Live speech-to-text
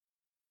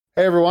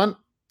Hey everyone,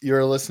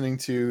 you're listening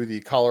to the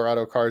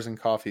Colorado Cars and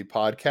Coffee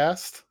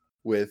podcast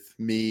with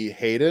me,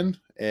 Hayden,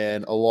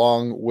 and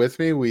along with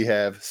me we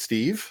have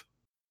Steve.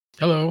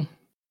 Hello.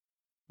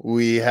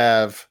 We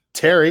have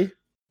Terry.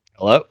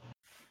 Hello.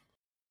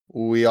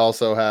 We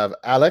also have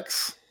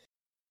Alex.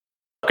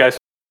 Guys.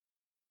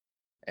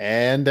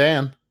 And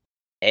Dan.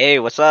 Hey,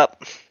 what's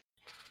up?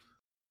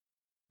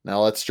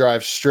 Now let's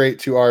drive straight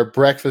to our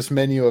breakfast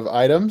menu of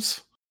items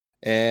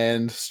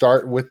and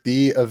start with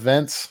the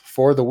events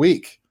for the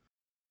week.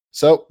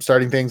 So,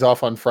 starting things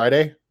off on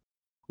Friday,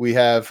 we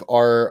have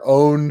our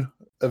own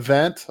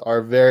event,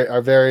 our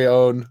very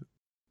own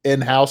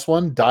in-house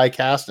one,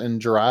 Diecast and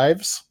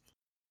Drives.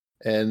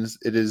 And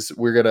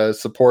we're going to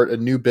support a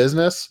new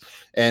business,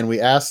 and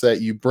we ask that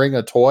you bring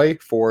a toy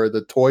for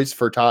the Toys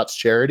for Tots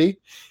charity,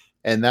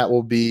 and that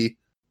will be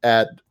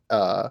at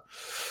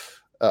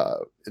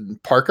in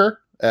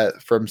Parker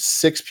from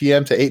 6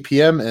 p.m. to 8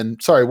 p.m. And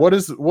sorry, what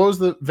was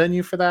the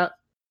venue for that,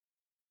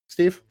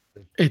 Steve?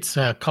 It's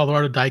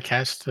Colorado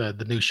Diecast,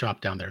 the new shop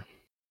down there.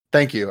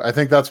 Thank you. I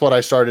think that's what I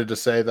started to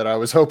say that I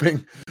was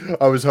hoping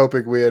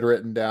we had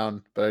written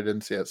down, but I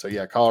didn't see it. So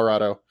yeah,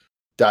 Colorado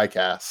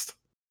Diecast.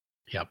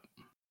 Yep.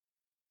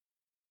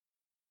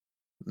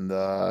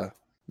 And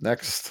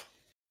next.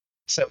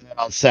 So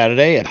on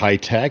Saturday at High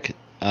Tech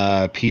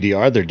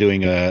PDR, they're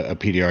doing a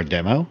PDR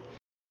demo.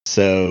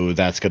 So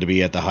that's going to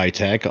be at the High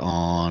Tech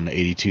on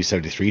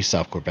 8273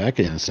 South Quebec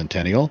in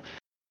Centennial.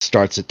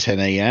 Starts at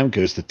 10 a.m.,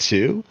 goes to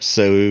 2.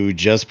 So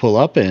just pull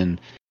up and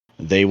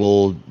they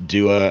will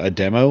do a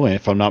demo. And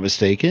if I'm not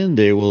mistaken,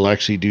 they will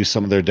actually do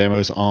some of their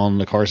demos on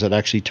the cars that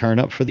actually turn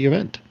up for the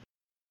event.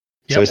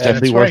 Yep, so it's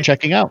definitely worth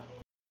checking out.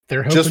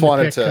 They're hoping just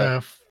wanted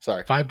to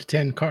pick 5 to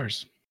 10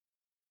 cars.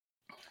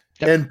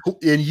 Yep.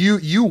 And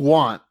you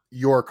want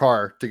your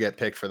car to get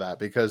picked for that,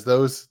 because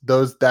those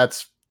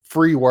that's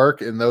free work,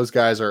 and those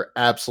guys are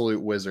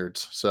absolute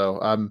wizards. So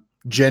I'm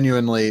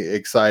genuinely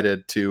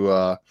excited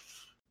to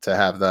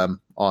have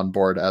them on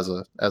board as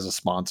a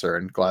sponsor,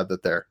 and glad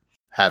that they're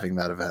having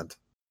that event.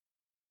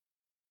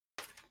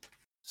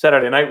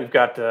 Saturday night, we've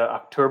got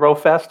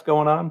Oktoberfest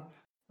going on,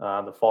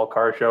 the fall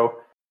car show.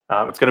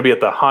 It's going to be at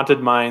the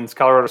Haunted Mines,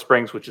 Colorado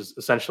Springs, which is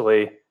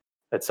essentially,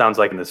 it sounds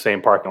like in the same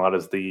parking lot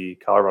as the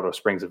Colorado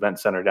Springs Event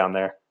Center down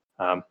there,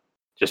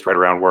 just right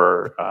around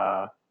where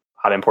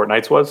Hot Import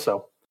Nights was.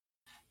 So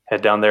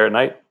head down there at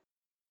night.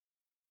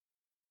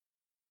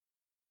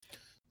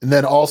 And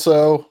then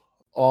also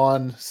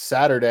on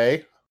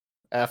Saturday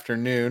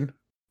afternoon,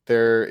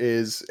 there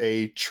is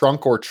a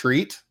trunk or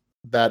treat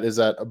that is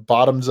at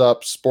Bottoms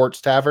Up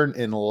Sports Tavern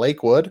in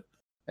Lakewood,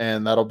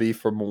 and that'll be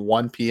from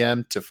 1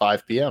 p.m. to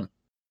 5 p.m.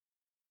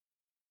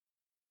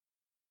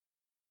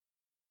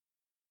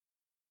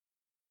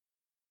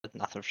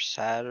 Nothing for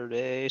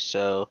Saturday.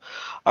 So,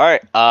 all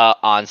right.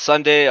 On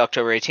Sunday,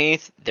 October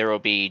 18th, there will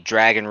be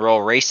Drag and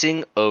Roll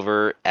Racing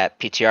over at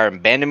PTR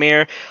in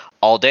Bandimere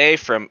all day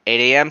from 8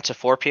 a.m. to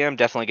 4 p.m.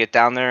 Definitely get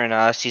down there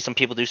and see some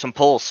people do some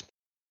pulls.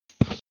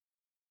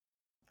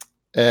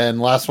 And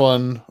last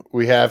one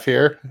we have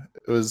here,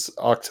 it was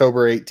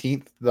October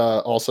 18th,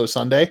 also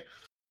Sunday.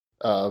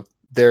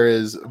 There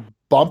is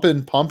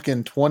Bumpin'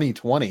 Pumpkin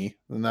 2020,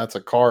 and that's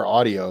a car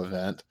audio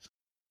event,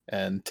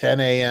 and 10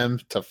 a.m.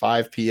 to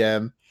 5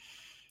 p.m.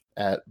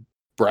 at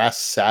Brass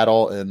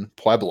Saddle in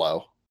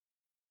Pueblo.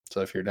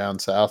 So if you're down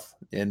south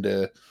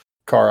into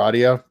car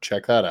audio,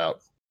 check that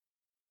out.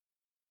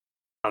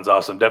 Sounds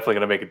awesome. Definitely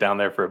going to make it down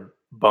there for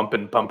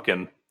Bumpin'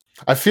 Pumpkin.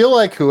 I feel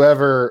like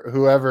whoever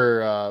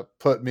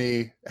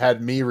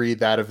had me read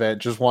that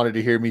event just wanted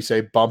to hear me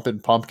say Bumpin'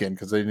 Pumpkin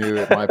because they knew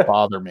it might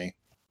bother me.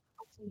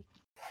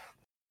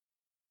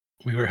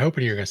 We were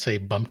hoping you were going to say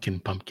Bumpkin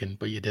Pumpkin,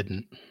 but you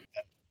didn't.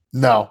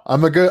 No,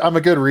 I'm a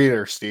good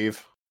reader,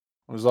 Steve.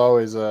 I was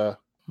always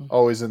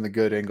in the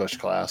good English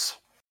class.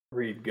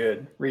 Read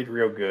good. Read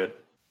real good.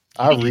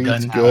 I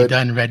read good.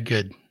 Done read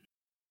good.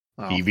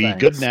 Oh, you read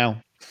good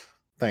now.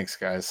 Thanks,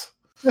 guys.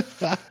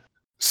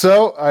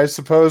 So I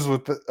suppose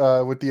with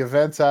the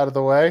events out of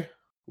the way,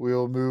 we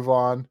will move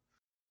on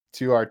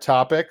to our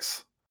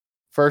topics.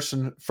 First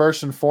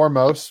and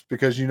foremost,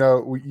 because you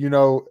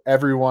know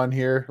everyone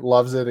here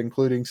loves it,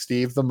 including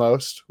Steve the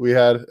most. We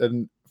had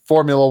a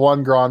Formula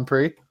One Grand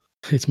Prix.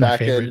 It's my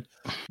favorite.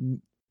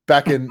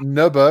 Back in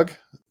Nürburgring,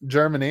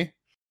 Germany,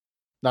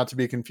 not to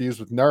be confused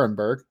with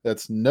Nuremberg.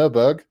 That's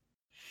Nürburgring.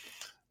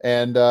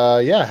 And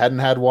hadn't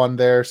had one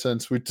there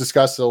since we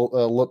discussed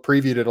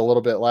previewed it a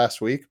little bit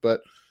last week,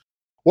 but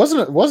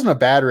wasn't a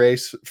bad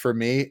race for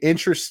me.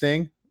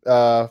 Interesting,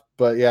 but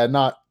yeah,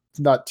 not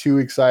too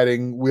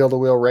exciting wheel to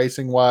wheel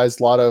racing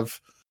wise. Lot of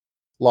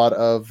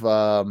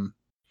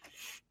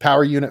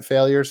power unit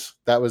failures.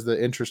 That was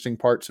the interesting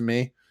part to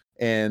me.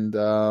 And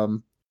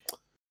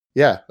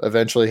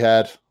eventually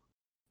had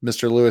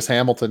Mr. Lewis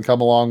Hamilton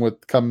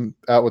come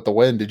out with the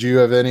win. Did you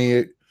have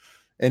anything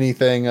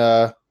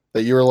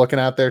that you were looking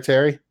at there,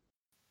 Terry?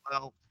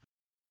 Well,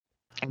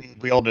 I mean,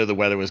 we all know the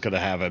weather was going to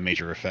have a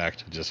major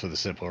effect, just for the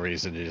simple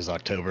reason it is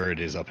October, it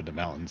is up in the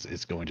mountains,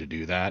 it's going to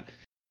do that.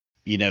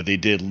 You know, they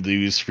did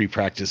lose free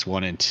practice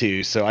 1 and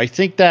 2, so I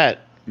think that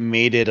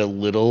made it a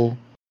little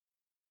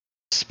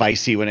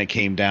spicy when it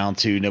came down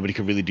to nobody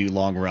could really do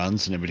long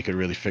runs. Nobody could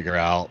really figure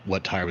out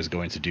what tire was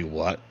going to do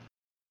what.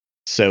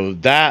 So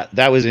that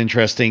was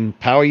interesting.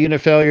 Power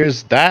unit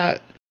failures,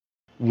 that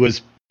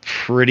was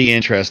pretty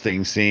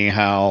interesting, seeing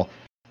how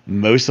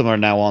most of them are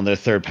now on their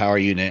third power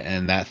unit,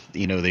 and that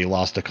they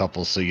lost a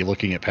couple. So you're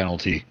looking at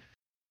penalty,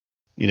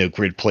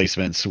 grid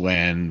placements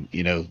when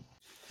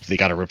they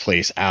got to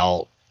replace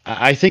out.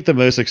 I think the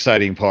most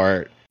exciting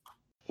part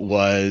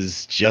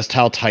was just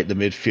how tight the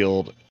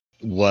midfield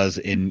was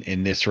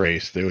in this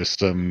race. There was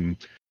some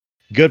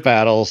good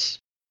battles.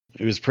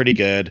 It was pretty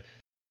good.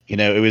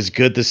 It was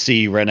good to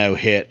see Renault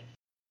hit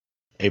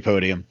a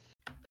podium.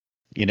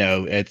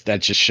 That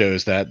just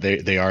shows that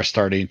they are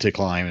starting to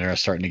climb. They are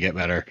starting to get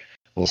better.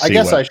 We'll see.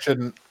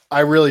 I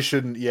really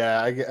shouldn't.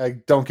 Yeah, I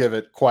don't give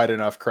it quite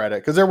enough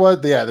credit because the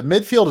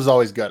midfield is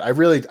always good.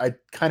 I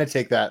kind of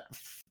take that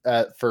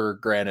for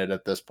granted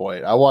at this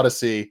point. I want to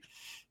see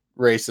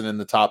racing in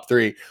the top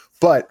 3,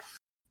 but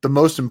the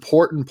most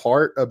important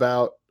part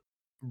about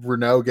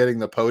Renault getting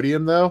the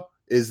podium though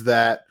is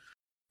that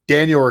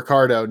Daniel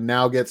Ricciardo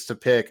now gets to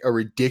pick a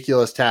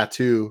ridiculous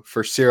tattoo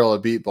for Cyril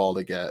Abiteboul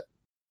to get.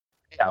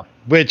 Yeah,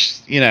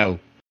 which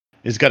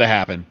is going to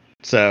happen.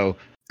 So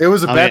it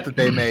was a bet that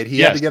they made. He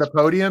had to get a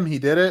podium. He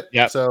did it.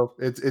 Yep. So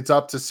it's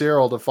up to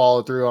Cyril to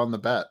follow through on the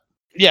bet.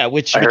 Yeah,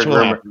 which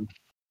will happen. I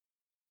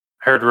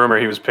heard rumor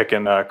he was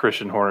picking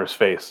Christian Horner's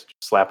face,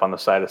 slap on the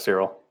side of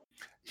Cyril.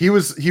 He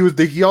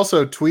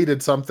also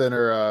tweeted something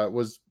or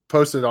was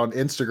posted on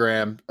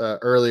Instagram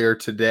earlier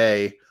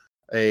today.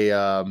 It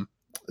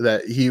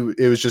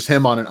was just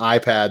him on an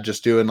iPad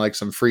just doing like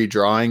some free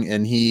drawing,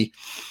 and he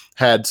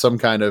had some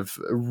kind of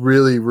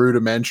really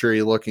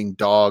rudimentary looking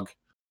dog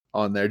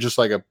on there, just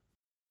like a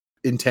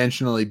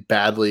intentionally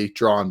badly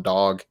drawn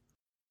dog.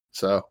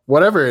 So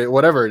whatever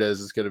it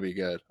is, it's going to be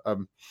good.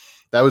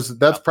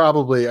 That's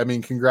probably,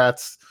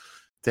 congrats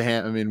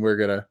to we're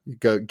going to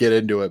go get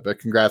into it, but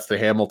congrats to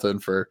Hamilton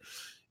for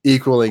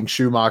equaling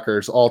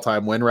Schumacher's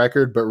all-time win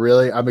record. But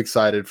really, I'm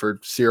excited for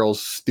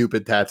Cyril's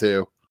stupid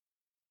tattoo.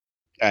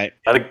 All right.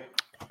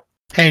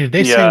 Hey, did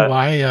they say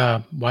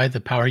why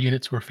the power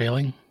units were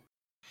failing?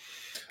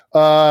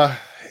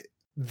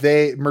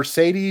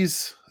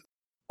 Mercedes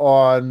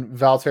on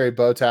Valtteri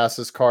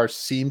Bottas's car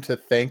seemed to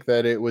think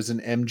that it was an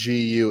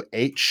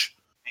MGU-H.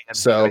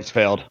 So it's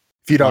failed.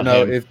 If you don't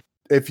know,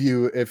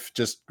 if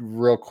just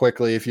real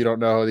quickly, if you don't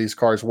know how these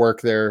cars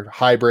work, they're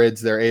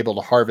hybrids. They're able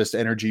to harvest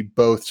energy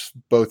both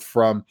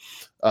from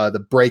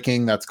the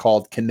braking, that's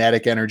called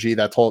kinetic energy.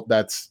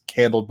 That's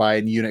handled by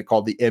a unit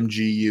called the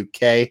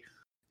MGU-K,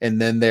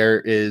 and then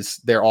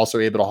they're also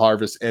able to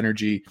harvest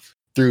energy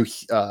through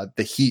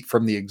the heat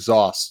from the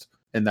exhaust,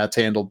 and that's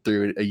handled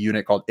through a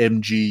unit called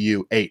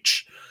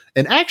MGU-H.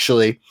 And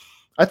actually,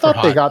 I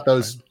thought they got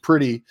those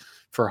pretty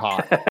for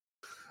hot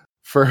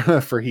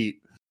for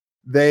heat.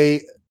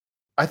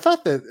 I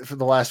thought that for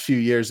the last few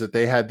years that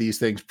they had these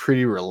things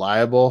pretty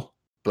reliable,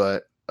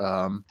 but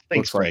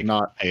looks like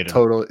not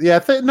totally. Yeah,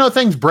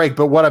 things break.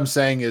 But what I'm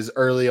saying is,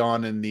 early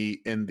on in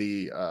the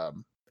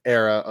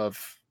era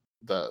of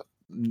the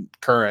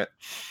current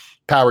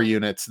power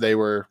units,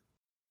 the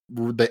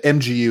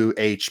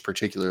MGU-H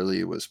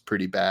particularly was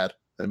pretty bad.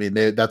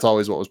 That's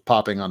always what was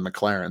popping on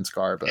McLaren's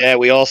car. But yeah,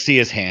 we all see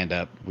his hand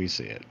up. We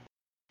see it.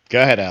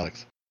 Go ahead,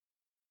 Alex.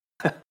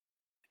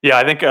 Yeah,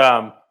 I think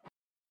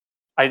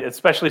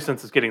especially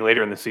since it's getting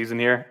later in the season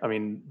here.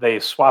 They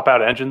swap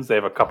out engines. They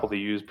have a couple to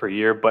use per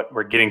year, but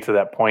we're getting to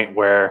that point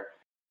where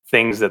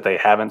things that they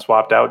haven't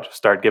swapped out just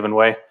start giving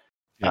way.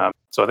 Yeah.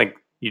 So I think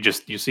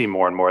you see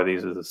more and more of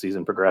these as the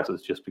season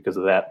progresses, just because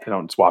of that. They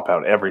don't swap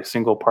out every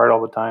single part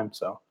all the time.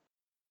 So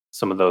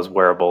some of those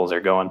wearables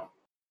are going.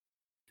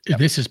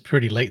 This is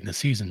pretty late in the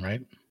season,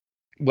 right?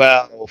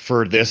 Well,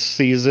 for this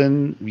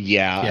season,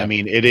 yeah.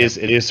 It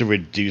is a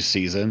reduced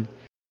season.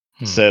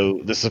 So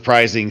the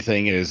surprising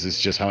thing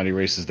is just how many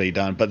races they've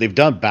done, but they've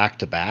done back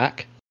to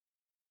back.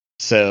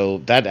 So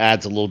that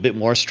adds a little bit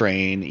more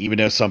strain, even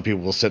though some people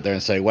will sit there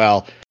and say,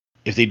 well,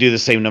 if they do the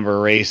same number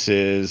of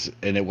races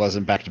and it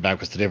wasn't back to back,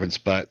 what's the difference?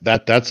 But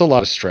that's a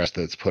lot of stress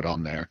that's put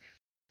on there,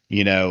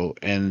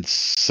 and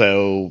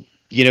so,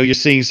 you're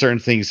seeing certain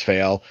things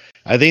fail.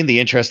 I think the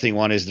interesting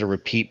one is the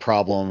repeat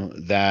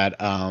problem that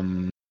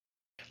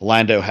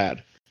Lando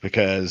had,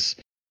 because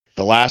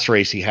the last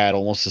race he had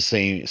almost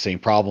the same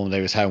problem they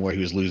was having, where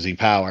he was losing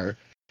power,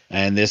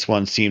 and this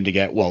one seemed to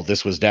get,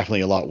 this was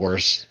definitely a lot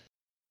worse,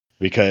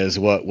 because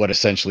what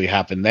essentially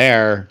happened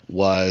there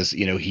was,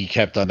 he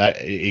kept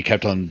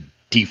on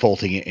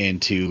defaulting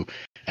into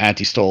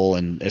anti-stall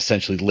and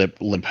essentially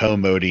limp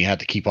home mode, and he had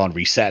to keep on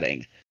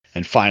resetting,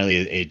 and finally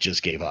it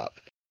just gave up.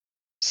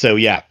 So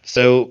yeah,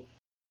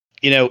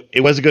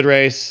 it was a good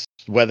race.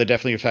 Weather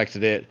definitely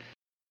affected it.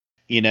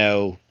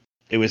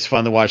 It was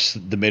fun to watch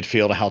the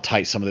midfield and how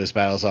tight some of those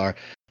battles are.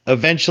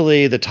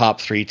 Eventually, the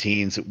top 3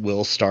 teams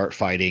will start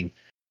fighting.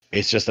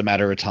 It's just a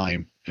matter of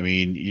time.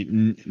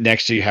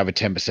 Next year you have a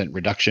 10%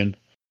 reduction,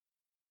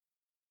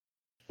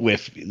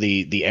 with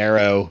the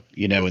arrow,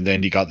 you know, and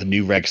then you got the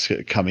new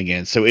regs coming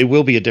in. So it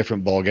will be a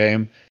different ball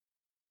game.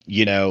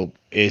 You know,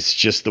 it's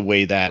just the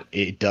way that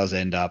it does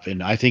end up.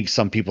 And I think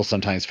some people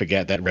sometimes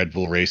forget that Red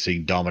Bull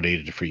Racing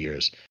dominated for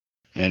years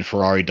and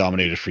Ferrari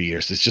dominated for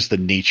years. It's just the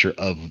nature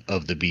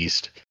of the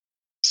beast.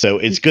 So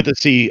it's good to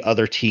see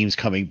other teams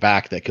coming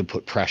back that can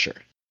put pressure.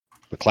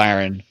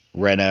 McLaren,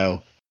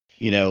 Renault,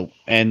 you know,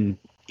 and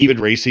even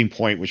Racing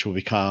Point, which will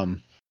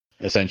become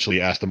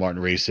essentially Aston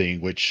Martin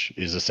Racing, which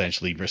is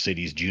essentially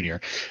Mercedes Junior.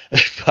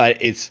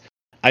 But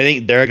I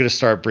think they're going to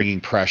start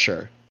bringing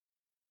pressure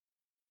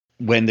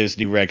when those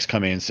new regs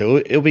come in. So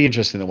it'll be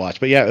interesting to watch.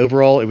 But yeah,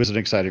 overall, it was an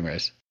exciting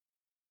race.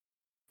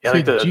 Yeah,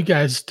 so did you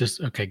guys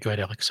just okay? Go ahead,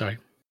 Alex. Sorry.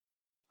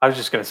 I was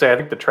just going to say, I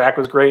think the track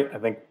was great. I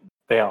think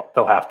they'll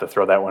have to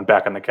throw that one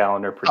back on the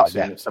calendar pretty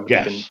soon if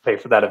somebody can pay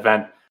for that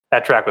event.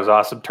 That track was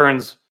awesome.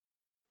 Turns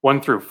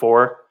 1 through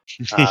 4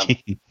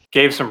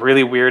 gave some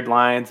really weird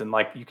lines, and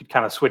like you could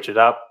kind of switch it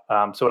up.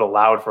 So it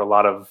allowed for a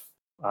lot of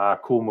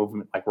cool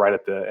movement, like right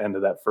at the end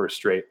of that first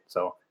straight.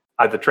 So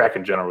the track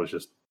in general was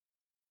just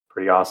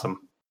pretty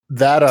awesome.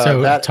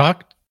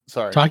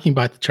 Talking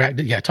about the track.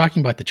 Yeah,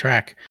 talking about the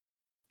track.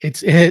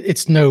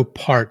 It's no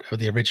part of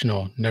the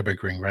original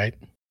Nürburgring, right?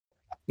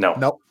 No,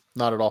 nope,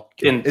 not at all.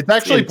 It's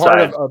actually part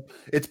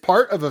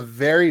of a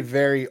very,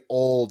 very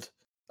old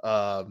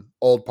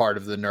part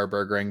of the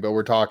Nürburgring, but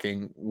we're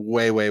talking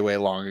way, way, way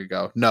long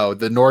ago. No,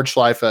 the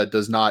Nordschleife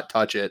does not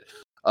touch it.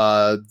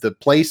 The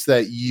place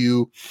that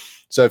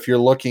so if you're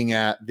looking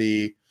at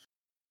the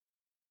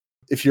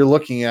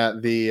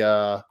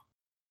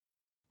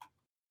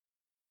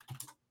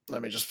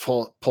let me just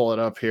pull it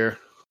up here.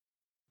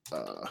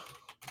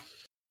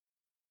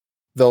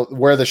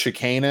 Where the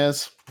chicane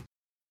is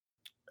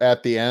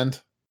at the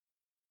end.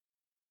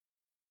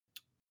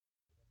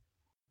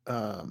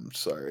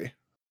 Sorry,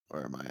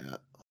 where am I at?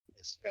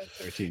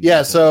 13.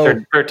 Yeah,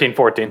 so 13,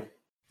 14.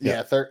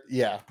 Yeah,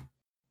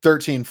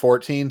 13,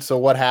 14. So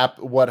what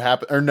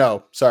happened? Or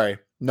no, sorry.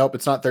 Nope,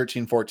 it's not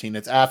 13, 14.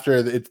 It's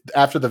after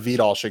the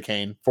Vidal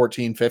chicane,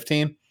 14,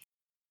 15.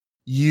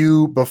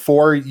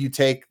 Before you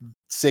take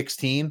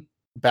 16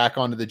 back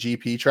onto the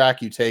GP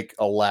track, you take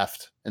a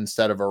left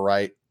instead of a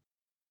right.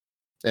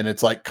 And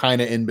it's like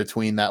kind of in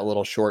between that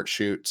little short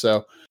shoot.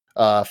 So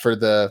for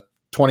the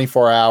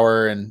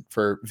 24-hour and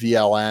for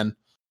VLN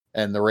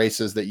and the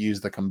races that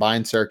use the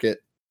combined circuit,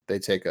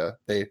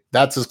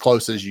 that's as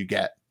close as you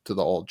get to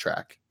the old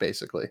track,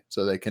 basically.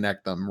 So they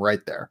connect them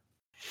right there.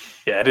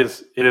 Yeah, it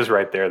is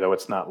right there, though.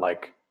 It's not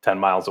like 10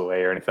 miles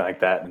away or anything like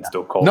that, and it's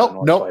still cold.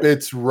 Nope.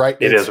 It's right.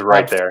 It is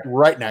right there,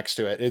 right next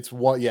to it. It's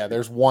one. Yeah,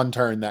 there's one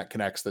turn that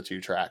connects the two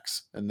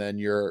tracks, and then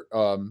you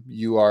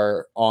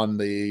are on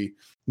the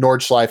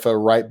Nordschleife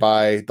right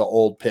by the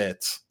old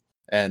pits,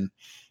 and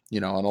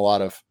in a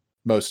lot of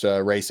most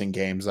racing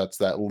games, that's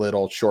that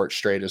little short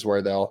straight is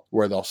where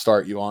they'll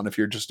start you on if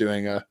you're just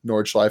doing a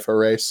Nordschleife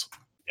race.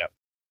 Yep.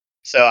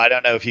 So I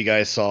don't know if you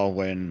guys saw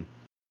when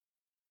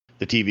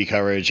the TV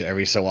coverage,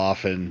 every so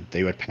often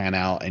they would pan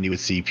out and you would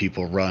see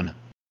people run.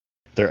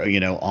 They're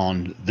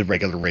on the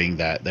regular ring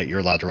that you're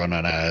allowed to run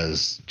on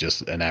as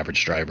just an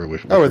average driver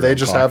with. Were they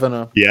just having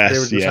a? Yes, they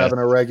were just having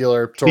a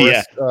regular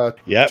tourist.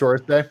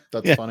 Tourist day.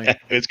 That's funny.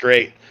 It's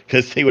great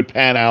because they would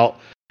pan out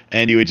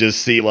and you would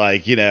just see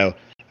a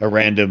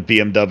random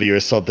BMW or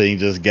something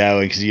just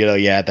going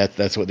because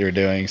that's what they're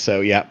doing.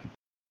 So yeah.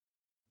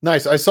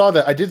 Nice. I saw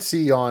that. I did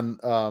see on.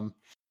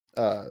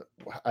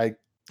 I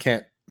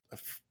can't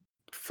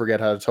forget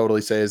how to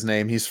totally say his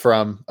name. He's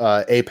from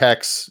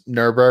Apex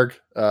Nürburg,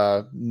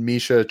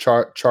 Misha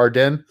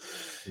Chardin.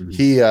 Mm-hmm.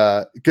 He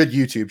good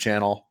YouTube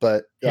channel,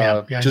 but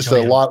just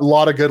a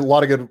lot of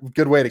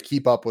good way to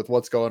keep up with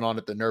what's going on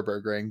at the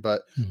Nürburgring.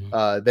 But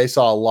they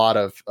saw a lot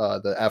of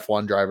the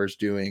F1 drivers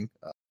doing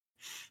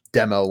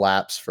demo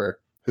laps for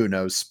who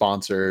knows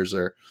sponsors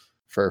or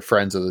for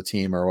friends of the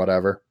team or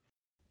whatever.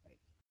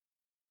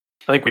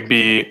 I think we'd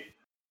be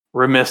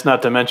remiss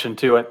not to mention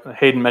too.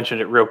 Hayden mentioned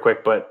it real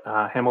quick, but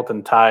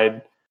Hamilton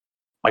tied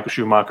Michael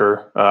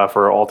Schumacher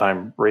for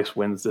all-time race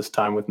wins this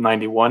time with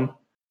 91.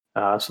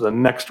 So the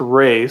next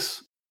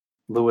race,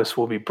 Lewis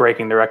will be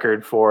breaking the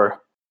record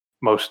for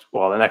most.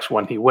 Well, the next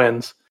one he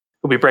wins,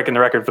 he'll be breaking the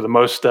record for the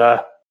most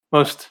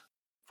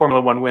Formula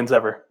One wins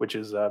ever, which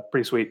is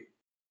pretty sweet.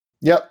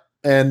 Yep,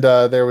 and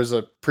there was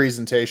a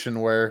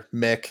presentation where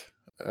Mick,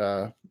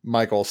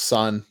 Michael's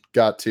son,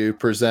 got to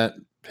present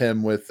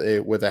him with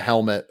a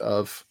helmet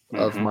of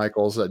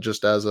Michael's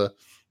just as a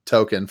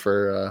token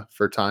for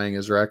tying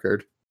his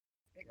record.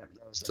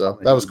 So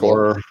that was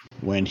cool.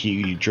 When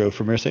he drove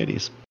for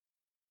Mercedes.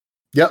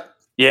 Yep.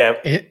 Yeah,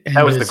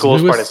 that was the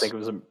coolest part. I think it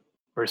was a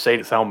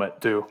Mercedes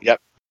helmet too.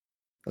 Yep,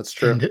 that's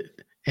true.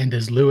 And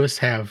does Lewis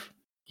have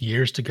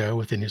years to go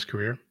within his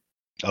career?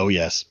 Oh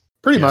yes,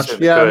 pretty much.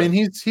 Yeah, I mean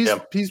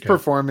he's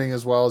performing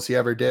as well as he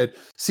ever did.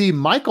 See,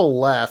 Michael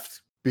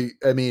left.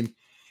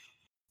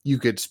 You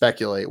could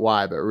speculate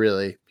why, but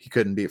really he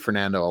couldn't beat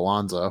Fernando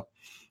Alonso.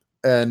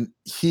 And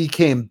he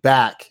came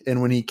back.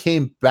 And when he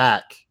came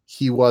back,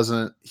 he was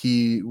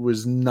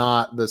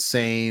not the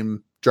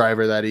same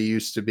driver that he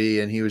used to be,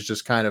 and he was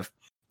just kind of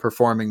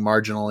performing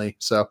marginally.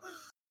 So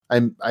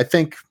I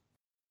think,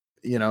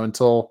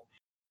 until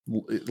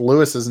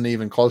Lewis isn't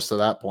even close to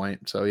that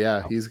point. So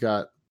yeah, he's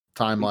got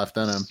time left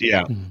in him.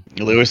 Yeah,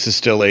 Lewis is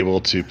still able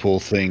to pull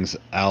things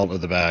out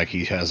of the bag.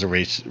 He has a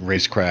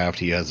racecraft.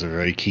 He has a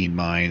very keen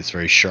mind. It's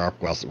very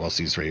sharp whilst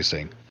he's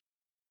racing.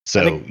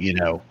 So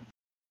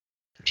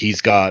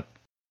he's got.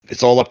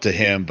 It's all up to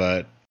him,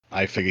 but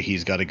I figure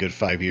he's got a good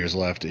 5 years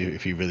left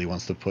if he really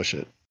wants to push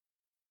it.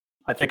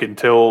 I think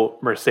until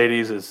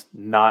Mercedes is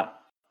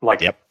not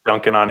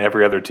dunking on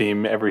every other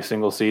team every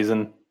single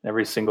season,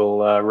 every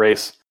single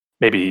race,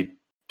 maybe he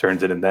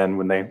turns it in then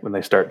when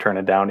they start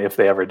turning down, if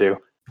they ever do.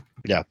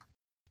 Yeah.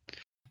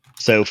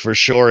 So for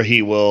sure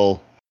he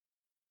will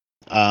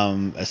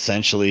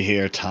essentially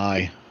here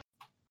tie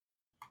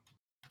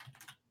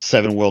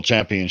 7 world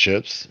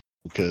championships,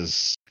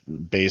 because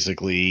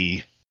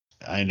basically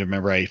I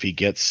remember if he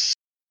gets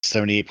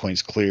 78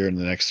 points clear in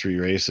the next 3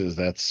 races,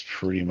 that's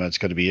pretty much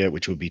going to be it,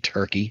 which would be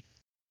Turkey.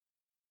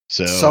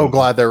 So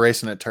glad they're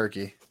racing at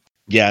Turkey.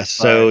 Yes.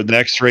 So the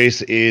next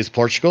race is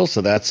Portugal.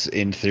 So that's,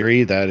 in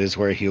theory, that is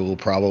where he will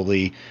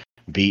probably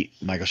beat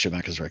Michael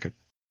Schumacher's record.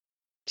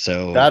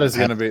 So that is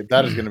going to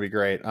be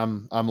great.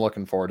 I'm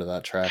looking forward to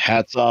that track.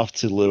 Hats off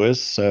to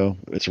Lewis. So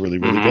it's really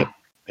good.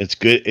 It's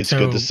good. It's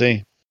good to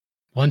see.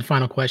 One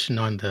final question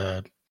on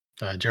the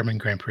German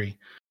Grand Prix.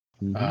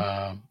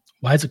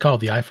 Why is it called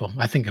the Eiffel?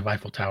 I think of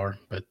Eiffel Tower,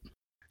 but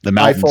the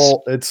mountains.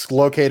 Eiffel. It's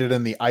located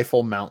in the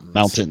Eiffel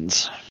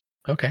Mountains.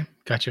 Okay,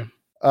 gotcha.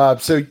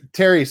 So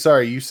Terry,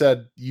 sorry, you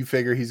said you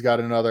figure he's got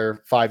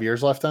another 5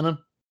 years left in him?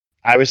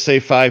 I would say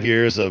 5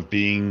 years of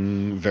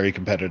being very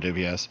competitive,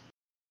 yes.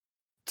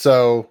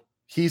 So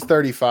he's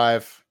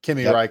 35,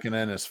 Kimi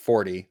Räikkönen is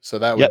 40, so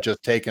that would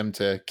just take him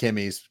to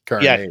Kimi's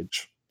current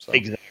age. So.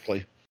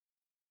 Exactly.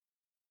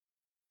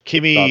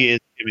 Kimi is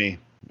Kimi,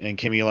 and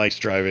Kimi likes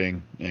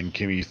driving, and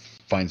Kimi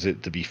finds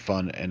it to be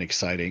fun and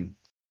exciting.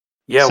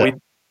 Yeah, so.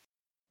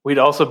 We'd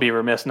also be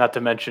remiss not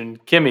to mention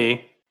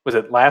Kimi. Was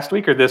it last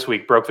week or this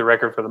week broke the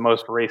record for the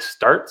most race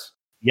starts?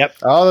 Yep.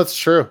 Oh, that's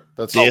true.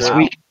 That's this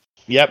week.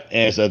 Yep,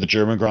 as the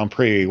German Grand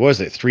Prix. What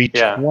was it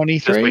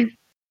 323?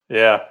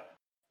 Yeah.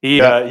 He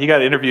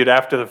got interviewed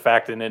after the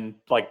fact, and in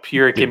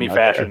pure Kimi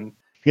fashion,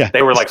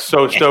 they were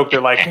so stoked.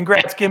 They're like,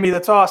 "Congrats, Kimi!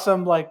 That's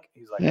awesome!"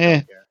 He's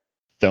like,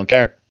 "Don't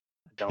care.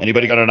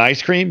 Anybody got an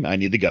ice cream? I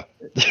need to go."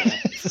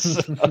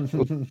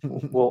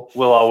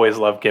 We'll always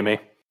love Kimi.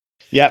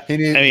 Yeah, he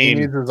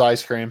needs his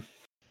ice cream.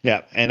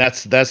 Yeah, and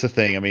that's the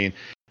thing. I mean,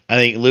 I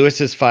think Lewis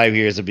is 5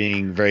 years of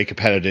being very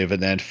competitive,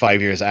 and then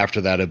 5 years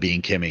after that of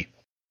being Kimi.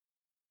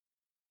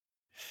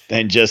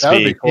 And just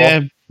be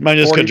cool. Might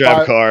just go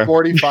drive a car.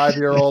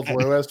 45-year-old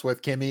Lewis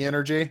with Kimi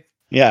energy.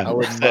 Yeah,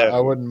 I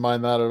wouldn't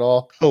mind that at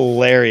all.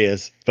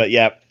 Hilarious, but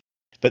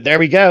but there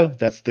we go.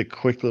 That's the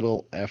quick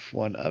little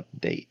F1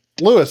 update.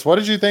 Lewis, what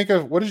did you think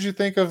of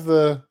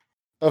the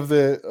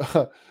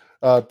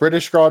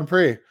British Grand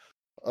Prix?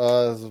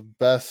 The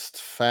best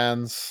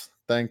fans.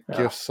 Thank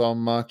you so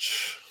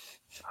much.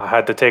 I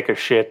had to take a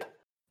shit.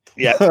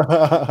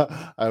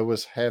 Yeah. I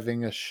was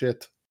having a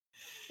shit.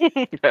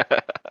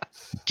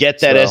 Get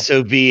that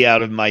SOB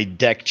out of my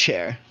deck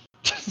chair.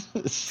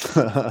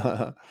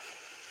 I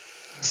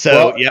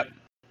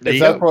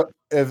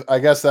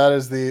guess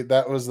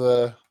that was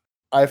the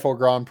Eiffel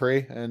Grand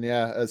Prix, and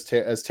as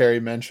Terry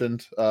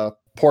mentioned,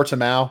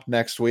 Portimao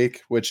next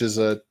week, which is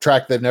a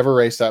track they've never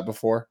raced at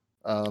before.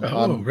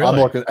 I'm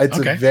looking.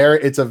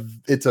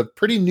 It's a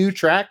pretty new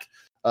track.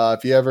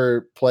 If you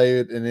ever play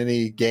it in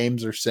any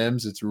games or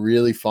sims, it's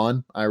really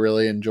fun. I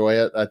really enjoy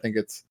it. I think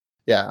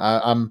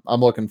I'm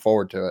looking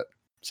forward to it.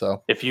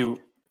 So if you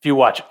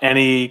watch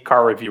any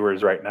car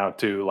reviewers right now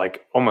too,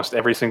 almost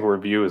every single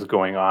review is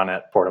going on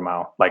at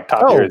Portimao.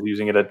 Top Gear is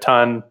using it a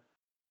ton.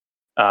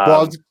 I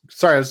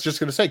was just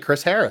going to say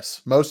Chris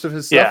Harris. Most of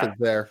his stuff is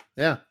there.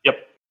 Yeah. Yep.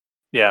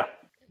 Yeah.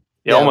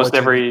 Yeah, almost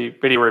every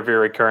video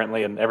reviewer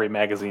currently, and every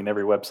magazine,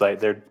 every website,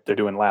 they're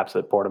doing laps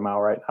at Portimao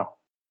right now.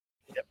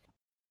 Yep.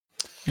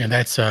 And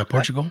that's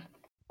Portugal.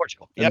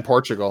 Portugal. In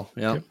Portugal.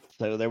 Yeah. Yep.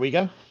 So there we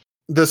go.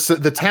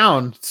 The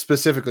town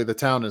specifically, the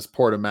town is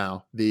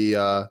Portimao.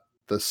 The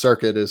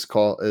circuit is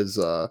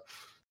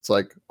it's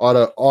like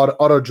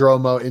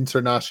Autodromo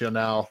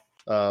Internacional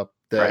do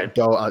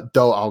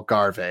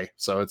Algarve.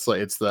 So it's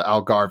the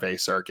Algarve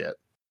circuit.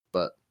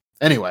 But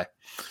anyway.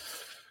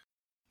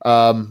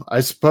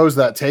 I suppose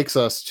that takes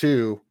us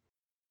to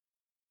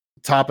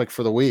topic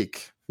for the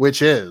week,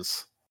 which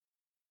is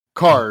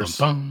cars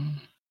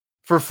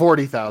for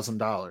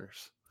 $40,000.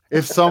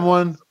 If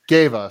someone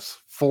gave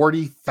us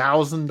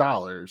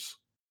 $40,000,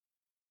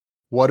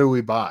 what do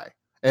we buy?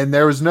 And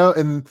there was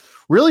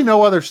really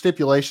no other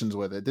stipulations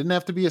with it. Didn't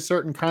have to be a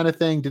certain kind of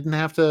thing. Didn't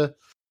have to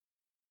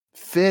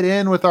fit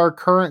in with our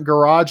current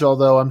garage,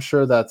 although I'm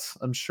sure that's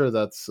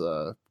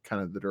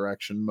kind of the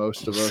direction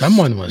most of us.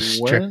 Someone was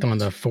strict on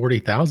the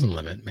 40,000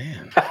 limit,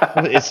 man.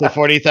 It's the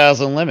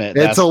 40,000 limit.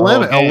 It's a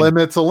limit. A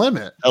limit's a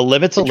limit. A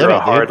limit's a limit. A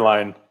hard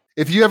line.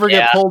 If you ever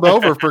get pulled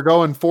over for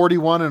going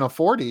 41 and a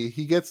 40,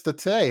 he gets to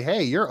say,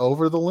 "Hey, you're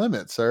over the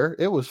limit, sir.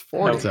 It was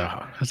 40."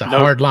 That's a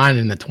hard line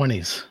in the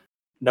 20s.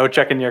 No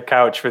checking your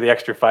couch for the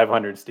extra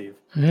 500, Steve.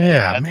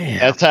 Yeah, man.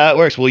 That's how it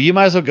works. Well, you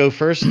might as well go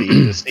first,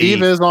 Steve.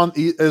 Steve is on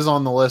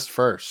the list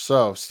first.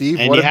 So, Steve,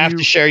 and you have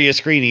to share your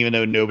screen, even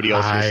though nobody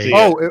else will see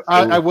it.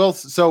 I will.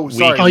 So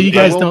sorry. Oh, you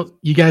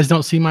guys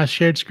don't see my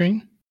shared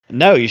screen?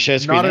 No, you share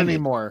screen. Not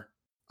anymore.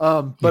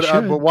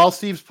 But while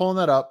Steve's pulling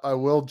that up, I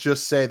will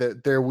just say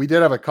that we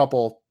did have a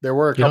couple. There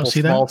were a couple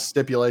small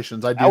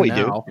stipulations. I do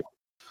now.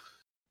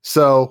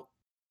 So,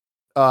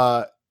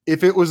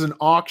 if it was an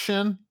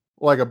auction,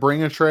 like a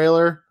bring a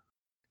trailer,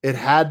 it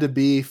had to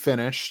be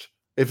finished.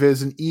 If it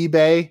was an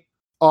eBay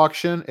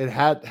auction, it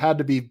had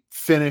to be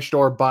finished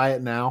or buy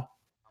it now.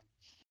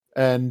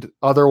 And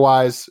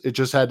otherwise, it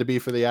just had to be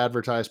for the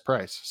advertised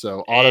price.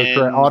 So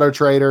Auto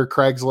Trader,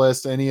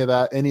 Craigslist, any of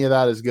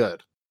that is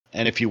good.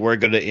 And if you were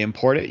going to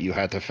import it, you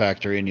had to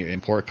factor in your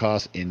import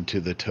costs into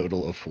the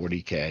total of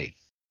 $40K.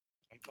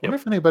 I wonder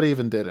if anybody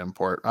even did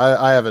import.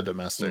 I have a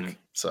domestic,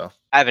 so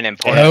I have an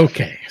import.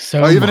 Okay,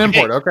 so you have an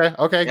import. Okay.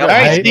 All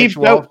right, Steve.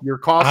 Your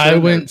cost. I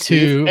went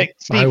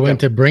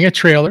to bring a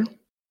trailer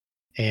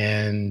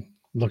and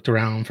looked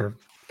around for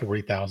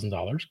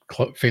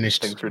 $40,000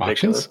 finished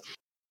auctions,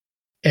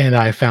 and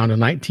I found a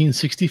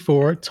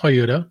 1964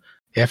 Toyota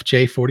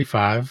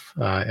FJ45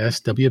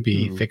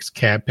 SWB fixed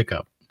cab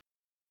pickup.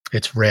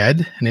 It's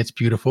red and it's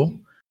beautiful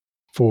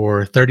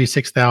for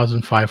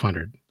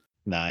 $36,500.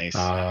 Nice.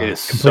 It is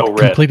so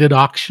red. Completed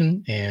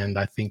auction, and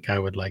I think I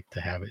would like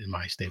to have it in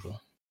my stable.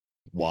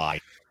 Why?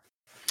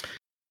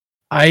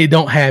 I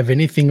don't have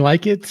anything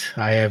like it.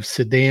 I have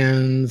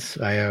sedans.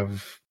 I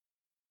have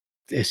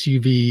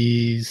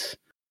SUVs.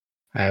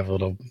 I have a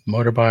little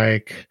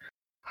motorbike.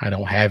 I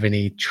don't have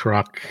any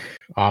truck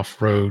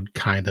off-road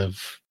kind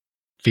of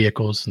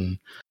vehicles, and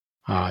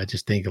I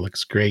just think it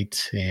looks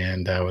great,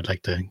 and I would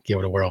like to give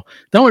it a whirl.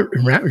 That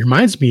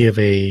reminds me of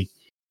a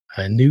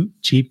new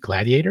Jeep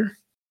Gladiator.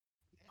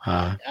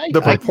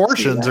 The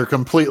proportions are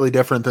completely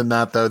different than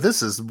that, though.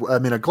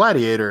 A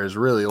Gladiator is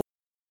really.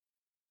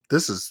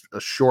 This is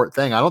a short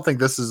thing. I don't think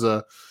this is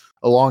a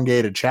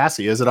elongated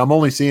chassis, is it? I'm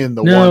only seeing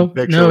the one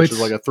picture, which is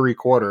like a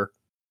 3/4.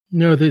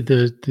 No, the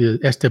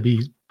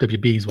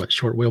SWB is what,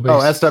 short wheelbase?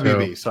 Oh,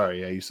 SWB.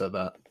 Sorry, yeah, you said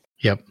that.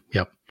 Yep.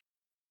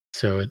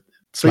 So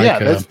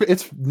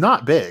it's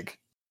not big.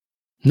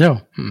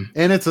 No,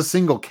 and it's a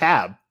single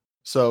cab,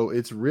 so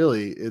it's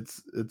really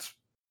it's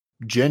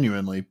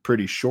genuinely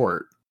pretty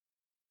short.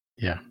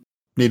 Yeah,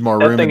 need more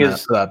room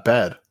for that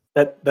bed.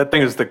 That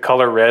thing is the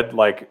color red,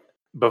 like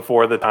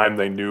before the time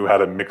they knew how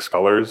to mix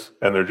colors,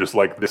 and they're just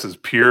like, this is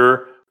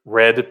pure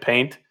red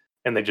paint,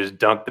 and they just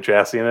dunk the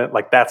chassis in it.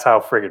 Like, that's how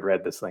friggin'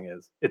 red this thing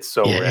is. It's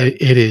so red.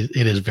 It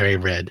is very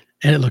red,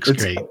 and it looks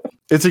great.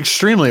 It's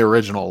extremely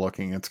original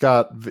looking. It's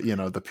got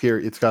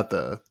it's got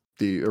the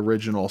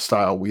original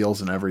style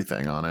wheels and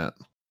everything on it.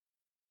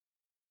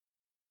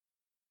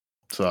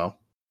 So,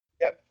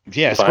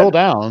 yeah. Scroll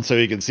down so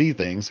you can see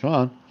things. Come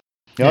on.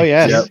 Oh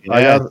yes.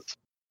 Yeah.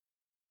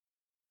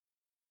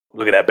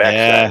 Look at that back.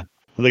 Yeah.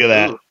 Look at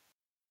that.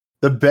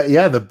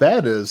 The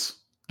bed is.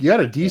 You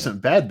got a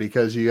decent bed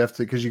because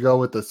you go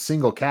with the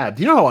single cab.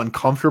 Do you know how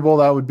uncomfortable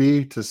that would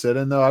be to sit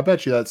in, though? I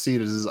bet you that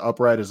seat is as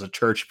upright as a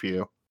church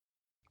pew.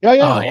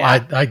 Yeah.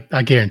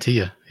 I guarantee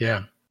you.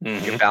 Yeah.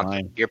 Mm-hmm. You're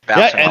bouncing.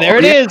 Yeah, and there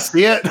it is.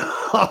 See it?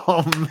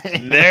 Oh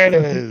man, there it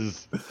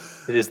is.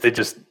 It is. They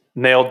just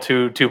nailed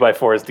two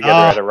 2x4s together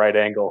at a right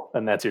angle,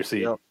 and that's your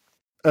seat. Yep.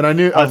 And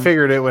I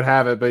figured it would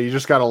have it, but you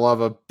just gotta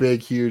love a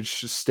big,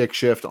 huge stick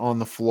shift on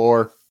the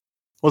floor.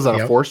 Was that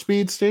a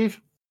 4-speed,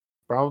 Steve?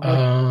 Probably.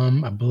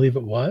 I believe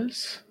it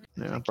was.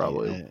 Yeah,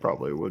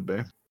 probably would be.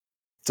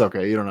 It's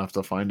okay. You don't have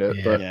to find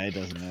it. But it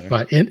doesn't matter.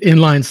 But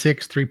inline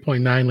 6,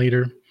 3.9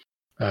 liter,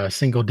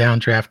 single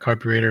downdraft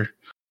carburetor,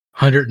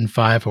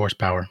 105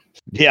 horsepower.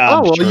 Yeah.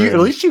 At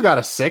least you got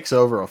a 6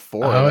 over a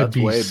 4. I would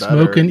be way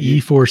smoking better.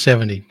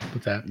 E470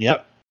 with that.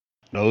 Yep.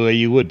 No way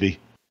you would be.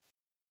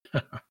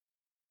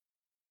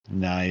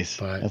 Nice.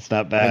 That's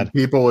not bad. And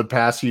people would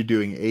pass you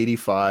doing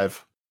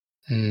 85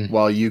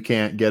 while you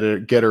can't get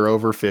her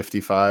over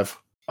 55.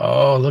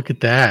 Oh, look at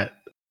that.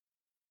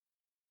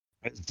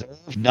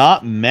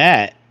 Not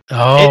met.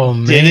 Oh,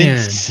 man.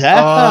 Didn't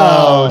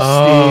sell.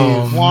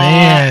 Oh, Steve.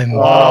 Man.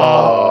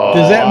 Oh.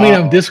 Does that mean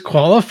I'm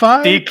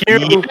disqualified?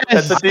 DQ.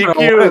 Yes. That's a DQ.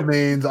 What it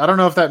means. I don't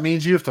know if that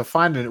means you have to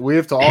find it. We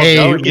have to all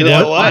go. You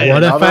know what?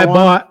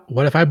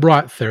 What if I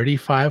brought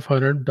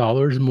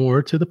 $3,500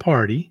 more to the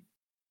party?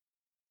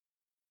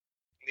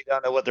 We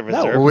don't know what the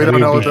reserve. We don't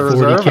know what the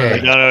reserve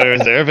is. We don't know what the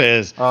reserve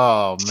is.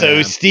 Oh man!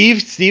 So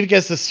Steve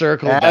gets to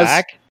circle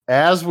back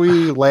as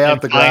we lay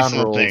out the ground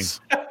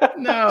rules.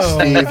 No,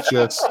 Steve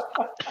just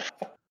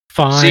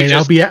Fine,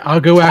 I'll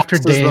go after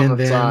Dan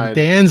then. Side.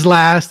 Dan's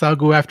last. I'll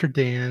go after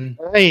Dan.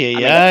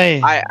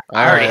 I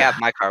already have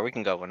my car. We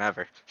can go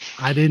whenever.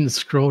 I didn't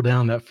scroll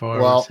down that far.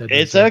 Well,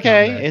 it's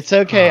okay. It's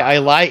okay. I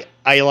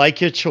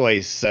like your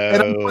choice. So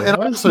and I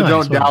also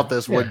don't doubt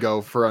this would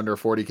go for under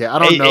 40K. I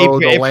don't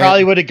know. It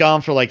probably would have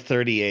gone for like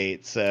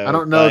 38. So I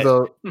don't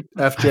know the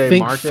FJ. I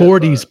think market,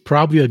 40 is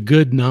probably a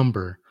good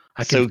number.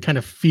 I can kind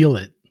of feel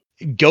it.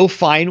 Go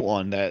find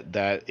one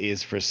that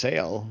is for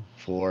sale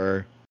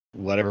for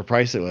whatever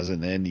price it was,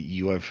 and then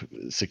you have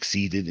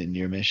succeeded in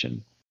your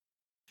mission.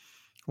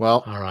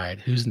 Well, all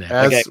right. Who's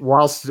next?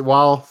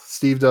 While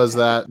Steve does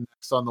that,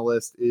 next on the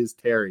list is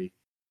Terry.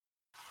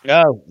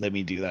 Oh, let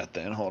me do that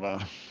then. Hold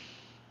on.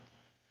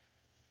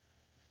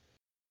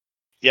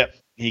 Yep.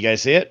 You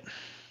guys see it?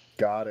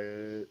 Got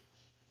it.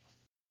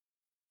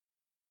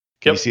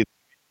 Can you see?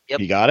 Yep.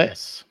 You got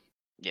it?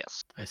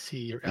 Yes. I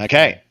see your.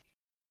 Okay.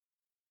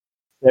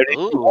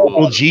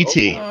 Ooh.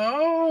 GT.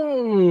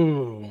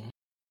 Oh.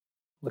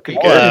 Looking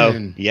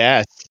good.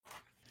 Yes.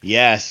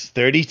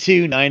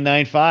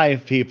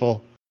 32,995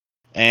 people.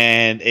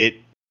 And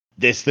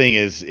this thing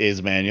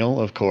is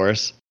manual, of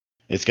course.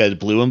 It's got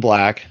blue and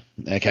black.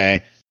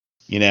 Okay.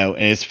 And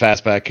it's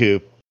fastback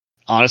coupe.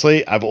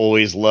 Honestly, I've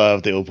always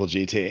loved the Opel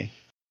GT.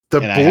 The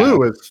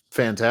blue is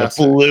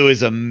fantastic. The blue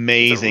is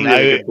amazing. It's a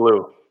really good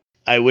blue.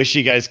 I wish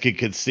you guys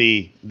could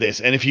see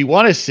this. And if you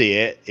want to see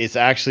it, it's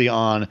actually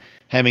on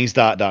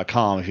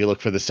Hemmings.com if you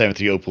look for the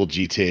 73 Opel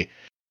GT.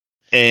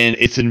 And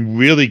it's in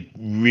really,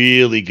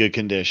 really good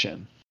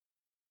condition.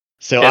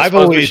 So I've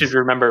always... We should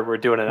remember we're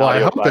doing an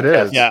audio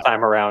podcast this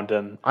time around.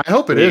 And I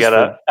hope it is. You got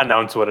to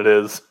announce what it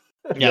is.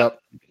 Yep.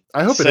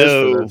 I hope it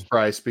is for this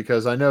price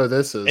because I know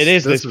this is. It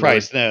is this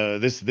price. No,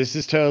 this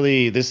is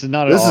totally. This is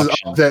not an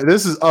auction.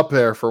 This is up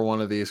there for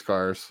one of these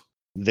cars.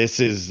 This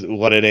is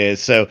what it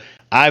is. So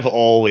I've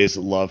always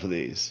loved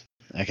these.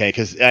 Okay,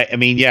 because I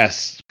mean,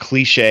 yes,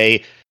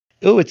 cliche.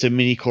 Oh, it's a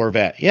mini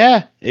Corvette.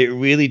 Yeah, it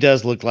really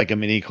does look like a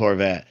mini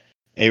Corvette.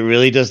 It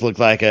really does look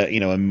like a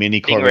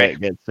mini Corvette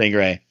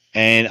Stingray.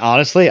 And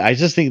honestly, I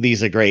just think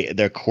these are great.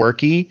 They're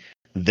quirky.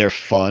 They're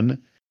fun.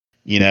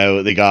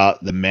 They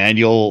got the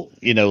manual,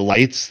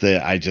 lights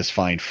that I just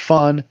find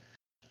fun.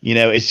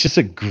 It's just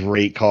a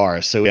great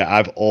car. So yeah,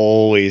 I've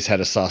always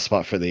had a soft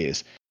spot for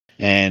these.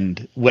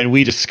 And when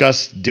we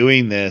discussed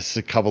doing this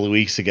a couple of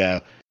weeks ago,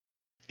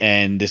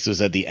 and this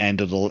was at the end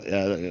of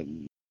the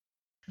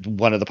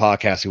one of the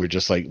podcasts, we were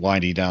just like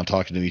winding down,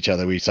 talking to each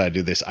other. We decided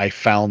to do this. I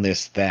found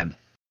this then.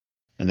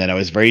 And then I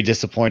was very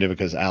disappointed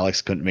because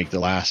Alex couldn't make the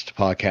last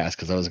podcast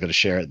because I was going to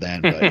share it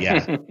then. But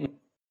yeah,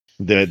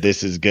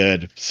 this is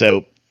good.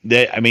 So,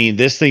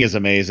 this thing is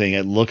amazing.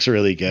 It looks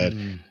really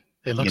good.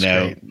 It looks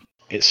great.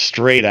 It's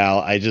straight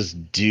out. I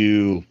just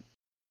do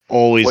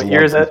always. What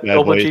year is that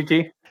Opel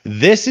GT?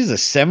 This is a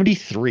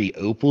 73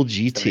 Opel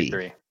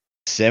GT.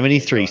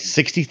 73,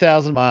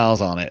 60,000 miles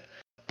on it.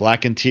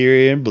 Black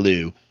interior and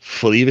blue,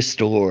 fully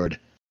restored.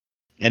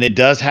 And it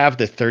does have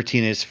the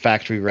 13-inch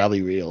factory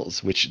rally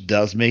wheels, which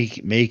does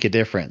make a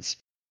difference.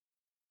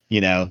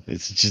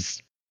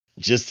 It's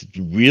just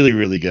really,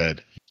 really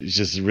good. It's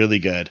just really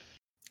good.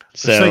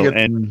 So,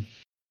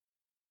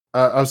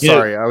 I'm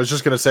sorry. I was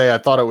just going to say, I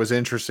thought it was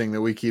interesting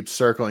that we keep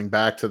circling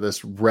back to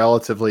this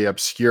relatively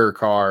obscure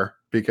car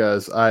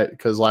because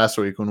last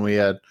week when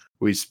we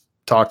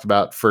talked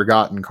about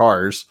forgotten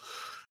cars,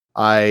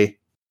 I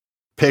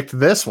picked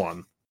this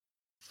one.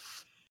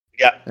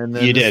 Yeah, and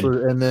then you did.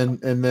 And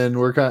then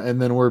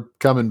we're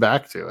coming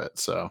back to it.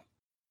 So,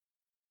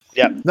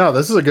 yeah. No,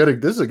 this is a good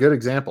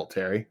example,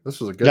 Terry. This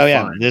was a good.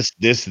 Find. This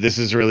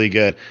is really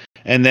good.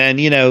 And then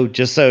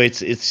just so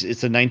it's a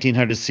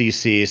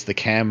 1900cc. It's the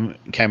cam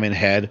in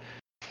head,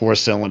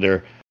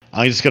 4-cylinder.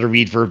 I'm just going to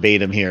read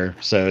verbatim here,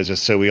 so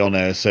just so we all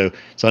know. So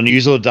it's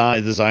unusual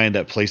design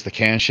that placed the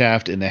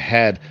camshaft in the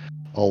head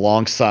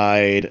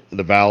alongside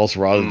the valves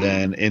rather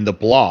than in the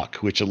block,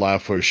 which allow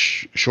for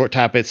short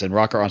tappets and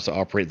rocker arms to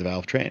operate the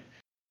valve train.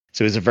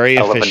 So it's a very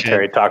efficient.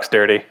 Terry talks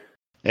dirty.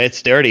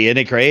 It's dirty, isn't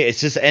it great? It's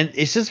just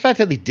the fact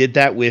that they did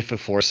that with a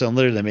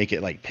 4-cylinder to make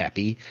it like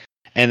peppy,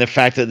 and the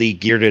fact that they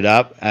geared it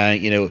up,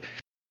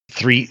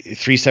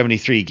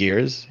 373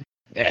 gears.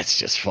 It's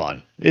just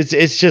fun.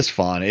 It's just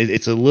fun.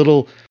 It's a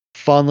little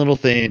fun little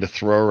thing to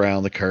throw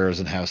around the curves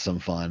and have some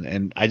fun,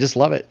 and I just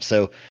love it.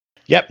 So,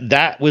 yep,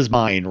 that was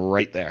mine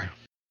right there.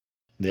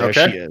 There she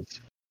is.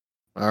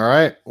 All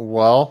right.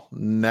 Well,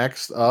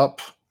 next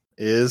up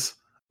is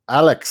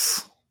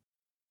Alex.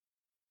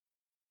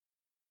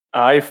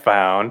 I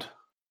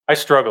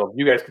struggled.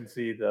 You guys can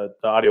see the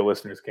audio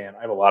listeners can.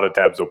 I have a lot of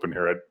tabs open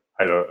here.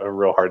 I had a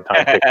real hard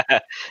time picking.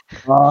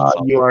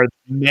 You are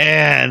the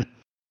man.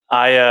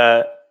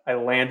 I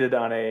landed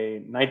on a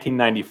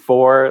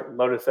 1994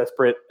 Lotus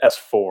Esprit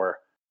S4,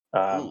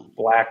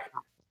 black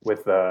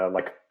with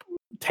like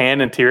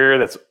tan interior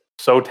that's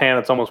so tan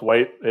it's almost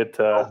white.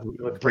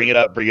 Bring it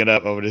up. I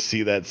want to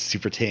see that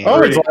super tan.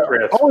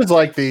 Always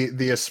like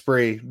the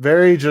Esprit.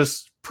 Very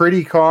just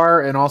pretty car,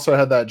 and also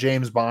had that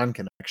James Bond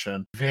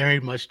connection. Very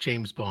much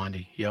James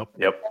Bondy. Yep.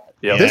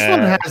 Yeah.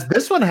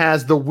 This one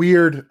has the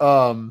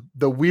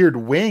weird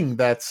wing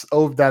that's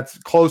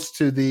close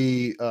to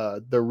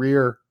the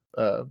rear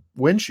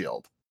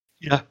windshield.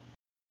 Yeah.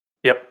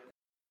 Yep.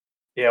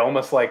 Yeah,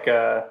 almost like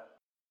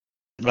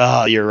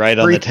oh, you're right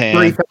on the tan.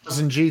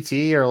 3000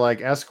 GT or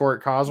like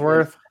Escort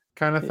Cosworth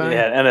kind of thing.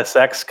 Yeah,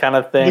 NSX kind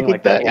of thing. Look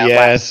like at that.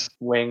 Yes.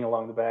 Wing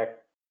along the back.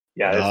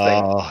 Yeah, this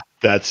thing.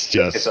 That's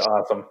just it's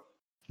awesome.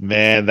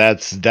 Man,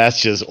 that's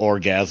just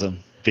orgasm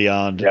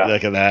beyond. Yeah.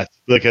 Look at that.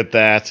 Look at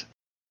that.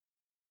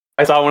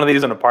 I saw one of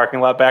these in a parking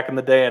lot back in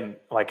the day and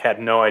like had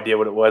no idea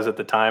what it was at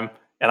the time.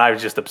 And I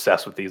was just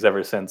obsessed with these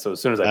ever since. So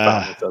as soon as I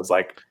found this, I was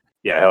like,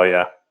 yeah, hell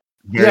yeah.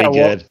 Very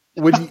good.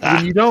 When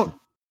you don't,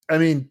 I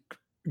mean,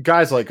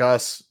 guys like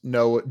us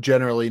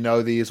generally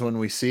know these when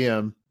we see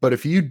them. But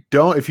if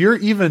you're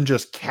even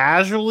just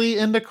casually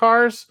into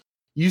cars,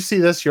 you see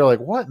this, you're like,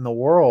 what in the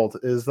world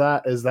is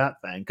that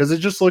thing? Because it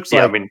just looks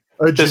like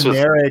a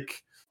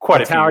generic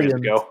quite Italian a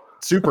few years ago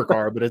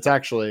supercar, but it's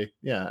actually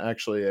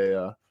English.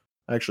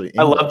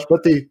 I love,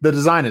 but the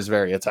design is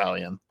very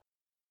Italian.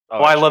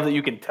 Well, I love that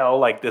you can tell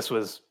like this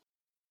was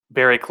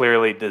very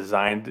clearly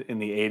designed in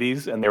the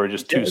 80s and they were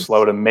just too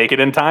slow to make it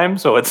in time.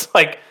 So it's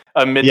like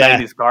a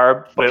mid-90s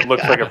car, but it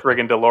looks like a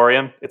friggin'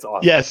 DeLorean. It's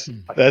awesome. Yes,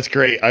 that's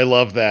great. I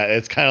love that.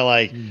 It's kind of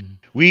like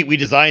we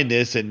designed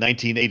this in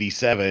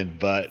 1987,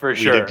 but we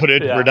didn't put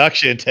it in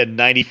production to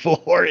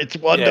 94. It's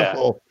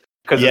wonderful.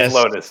 Because it's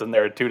Lotus and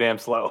they're too damn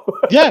slow.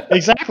 Yeah,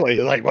 exactly.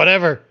 Like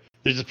whatever.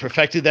 They just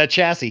perfected that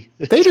chassi.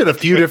 They did a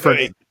few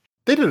different.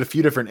 They did a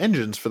few different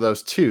engines for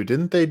those too,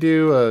 didn't they?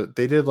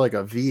 They did like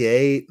a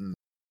V8, and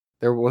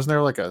there was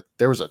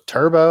a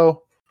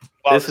turbo.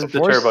 Well, this is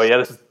the turbo. Yeah,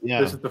 this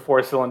is the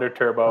 4-cylinder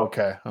turbo.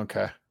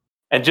 Okay.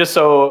 And just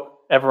so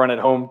everyone at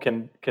home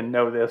can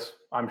know this,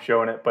 I'm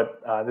showing it,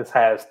 but this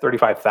has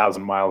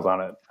 35,000 miles on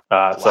it.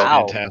 Wow,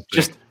 so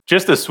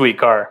just a sweet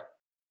car.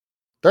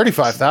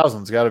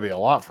 35,000's got to be a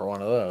lot for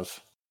one of those.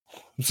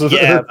 So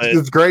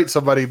it's great.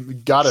 Somebody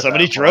got it.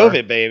 Somebody drove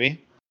it,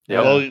 baby.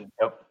 Yep. Well,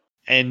 yep.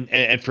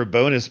 And for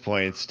bonus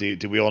points, do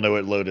we all know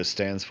what Lotus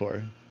stands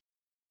for?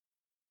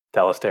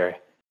 Tell us, Terry.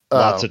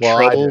 Lots of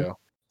trouble.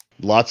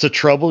 Lots of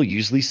trouble,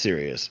 usually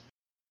serious.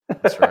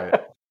 That's right.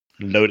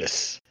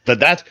 Lotus. But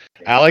that's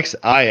Alex,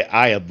 I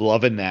am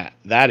loving that.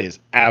 That is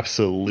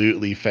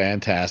absolutely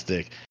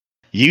fantastic.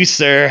 You,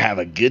 sir, have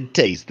a good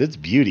taste. That's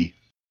beauty.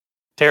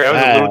 Terry, I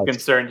was a little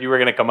concerned you were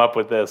going to come up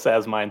with this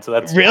as mine, so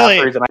that's really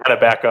the reason I had to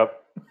back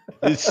up.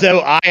 So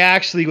I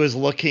actually was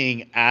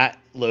looking at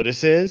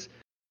Lotuses,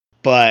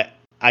 but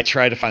I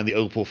tried to find the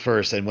Opel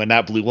first, and when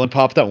that blue one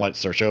popped up, I went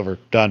search over.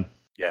 Done.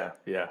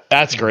 Yeah.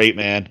 That's great,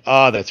 man.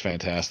 Oh, that's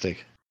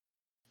fantastic.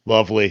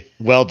 Lovely.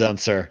 Well done,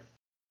 sir.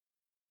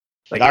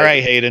 All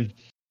right, Hayden.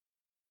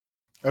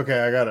 Okay,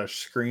 I got a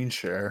screen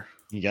share.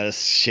 You got to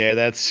share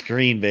that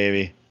screen,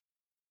 baby.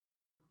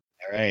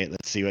 All right,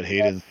 let's see what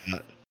Hayden's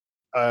got.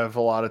 I have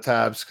a lot of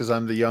tabs because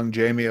I'm the young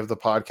Jamie of the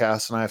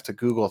podcast and I have to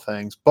Google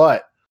things.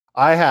 But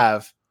I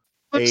have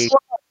a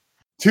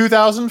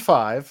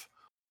 2005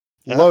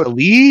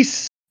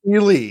 Lotus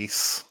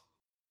Elise.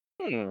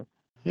 Yeah.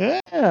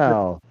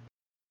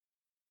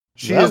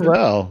 She is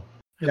so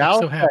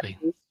happy.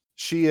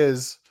 She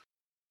is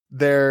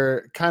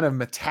their kind of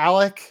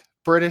metallic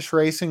British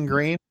racing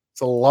green.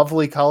 It's a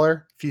lovely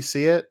color if you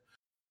see it.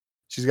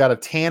 She's got a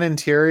tan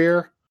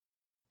interior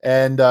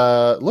and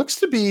looks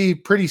to be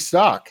pretty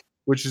stock,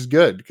 which is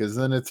good because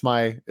then it's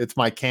my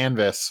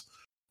canvas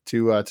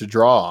to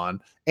draw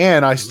on.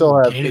 And I still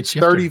have it's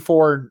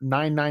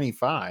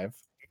 $34,995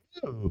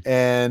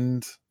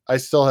 and I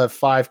still have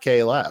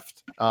 5K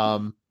left.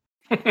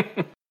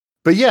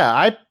 But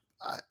yeah,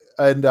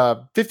 and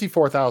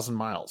 54,000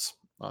 miles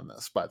on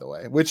this, by the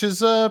way, which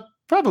is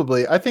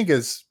probably I think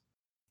is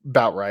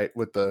about right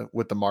with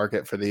the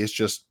market for these.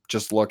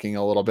 Just looking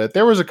a little bit,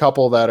 there was a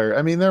couple that are.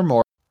 I mean, they're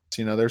more.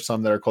 There's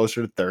some that are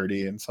closer to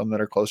 30 and some that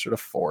are closer to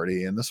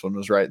 40, and this one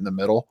was right in the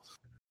middle.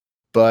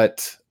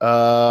 But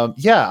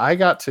I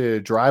got to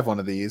drive one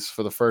of these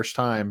for the first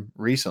time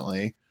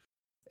recently,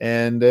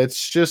 and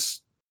it's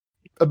just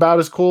about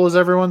as cool as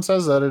everyone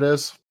says that it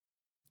is.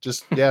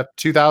 Just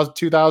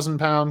 2,000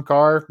 pound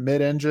car,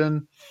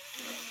 mid-engine,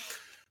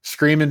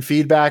 screaming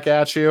feedback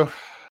at you.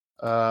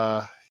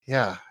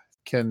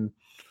 Can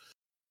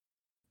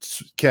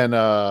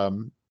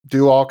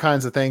do all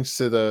kinds of things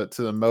to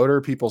the motor.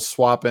 People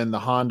swap in the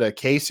Honda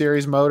K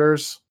series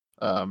motors.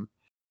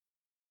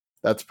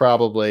 That's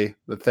probably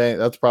the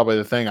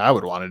thing I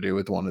would want to do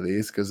with one of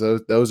these because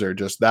those are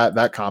just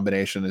that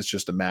combination is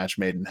just a match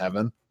made in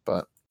heaven.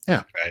 But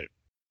yeah, right.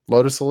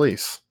 Lotus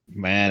Elise.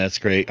 Man, that's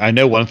great. I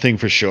know one thing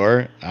for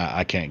sure.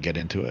 I can't get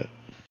into it.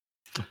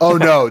 Oh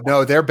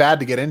no, they're bad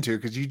to get into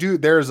because you do.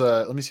 There's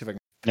a. Let me see if I can.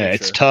 Yeah,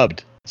 it's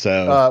tubbed.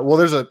 So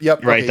there's a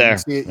right there.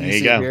 You there you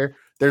see go. It here.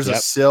 There's a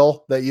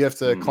sill that you have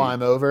to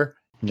climb over.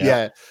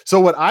 Yeah. So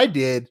what I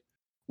did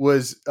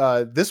was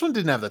this one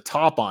didn't have the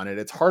top on it.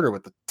 It's harder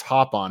with the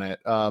top on it.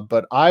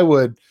 But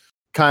I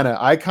kind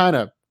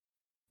of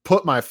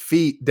put my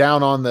feet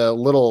down on the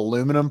little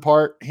aluminum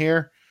part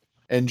here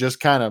and just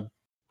kind of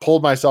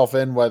pulled myself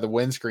in by the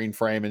windscreen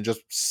frame and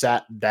just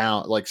sat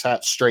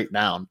straight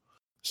down.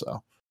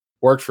 So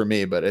worked for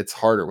me, but it's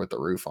harder with the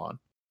roof on.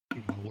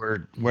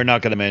 We're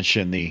not going to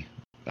mention the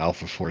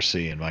Alpha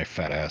 4C in my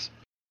fat ass.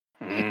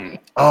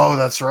 Oh,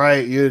 that's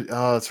right.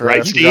 That's right.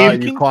 Right,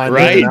 Steve? You climbed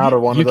in and out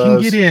of one of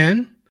those. You can get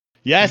in.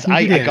 Yes,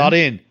 I got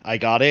in. I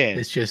got in.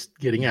 It's just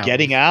getting out.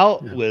 Getting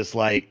out was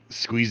like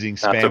squeezing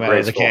spam out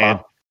of the can.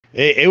 Huh?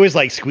 It was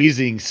like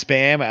squeezing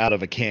spam out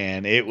of a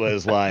can. It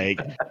was like,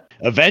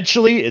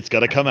 eventually it's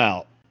going to come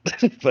out,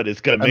 but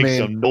it's going to make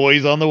some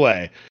noise on the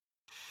way.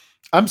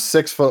 I'm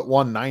 6 foot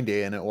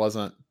 190, and it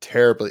wasn't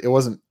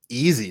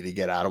easy to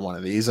get out of one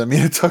of these. I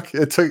mean,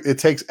 it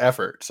takes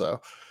effort. So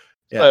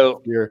yeah,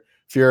 so,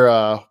 if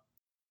you're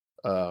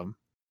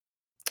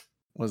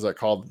what is that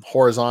called?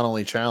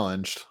 Horizontally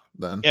challenged,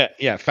 then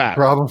yeah, fat.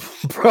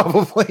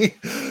 Probably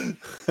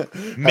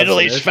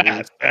middle-aged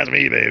fat. That's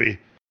me, baby.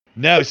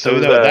 No, so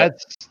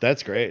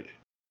that's great.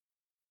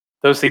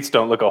 Those seats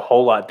don't look a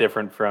whole lot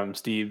different from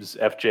Steve's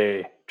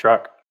FJ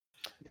truck.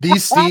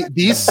 These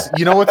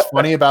you know what's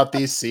funny about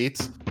these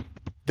seats?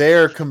 They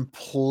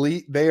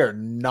are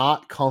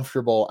not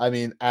comfortable, I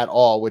mean, at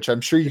all, which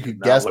I'm sure you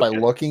could guess by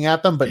looking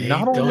at them, but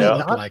not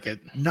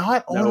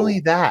only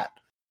that,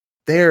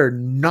 they're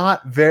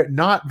not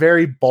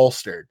very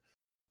bolstered.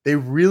 They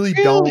really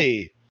don't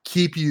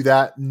keep you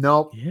that.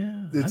 Nope.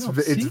 Yeah, it's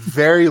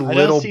very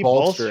little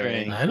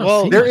bolstering.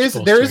 There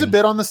is a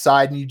bit on the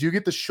side, and you do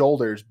get the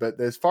shoulders, but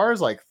as far as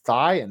like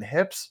thigh and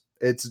hips,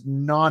 it's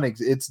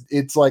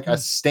like a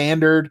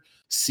standard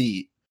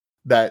seat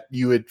that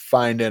you would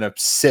find in a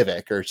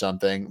Civic or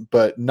something,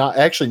 but not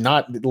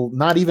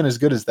even as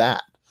good as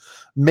that.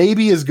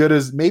 Maybe as good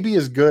as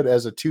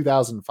a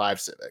 2005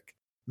 Civic.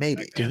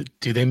 Maybe.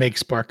 Do they make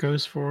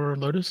Sparcos for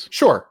Lotus?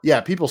 Sure. Yeah,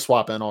 people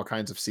swap in all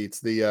kinds of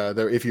seats.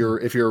 If you're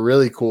a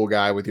really cool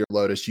guy with your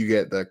Lotus, you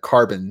get the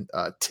carbon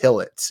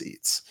tillet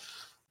seats.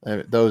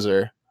 Those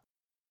are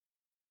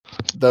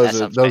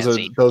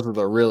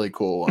the really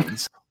cool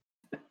ones.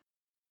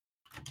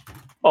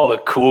 All the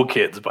cool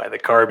kids buy the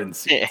carbon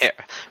seats. Yeah,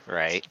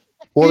 right.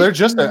 Well, they're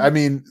just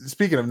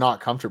speaking of not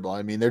comfortable,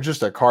 they're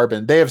just a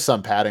carbon. They have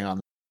some padding on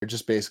them. They're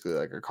just basically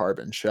like a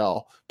carbon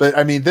shell. But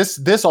I mean,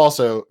 this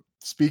also,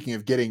 speaking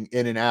of getting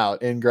in and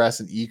out, ingress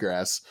and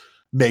egress,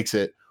 makes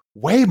it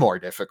way more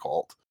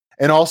difficult.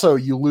 And also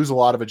you lose a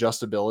lot of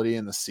adjustability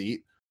in the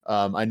seat.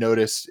 I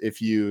noticed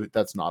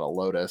that's not a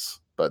Lotus,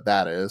 but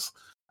that is,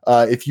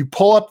 if you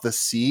pull up the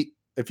seat,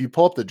 if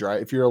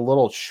you're a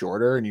little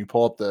shorter and you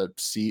pull up the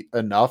seat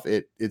enough,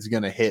 it's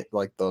going to hit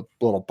like the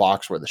little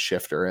box where the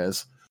shifter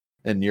is,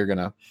 and you're going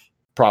to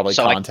probably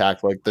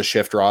contact like the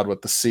shift rod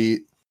with the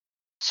seat.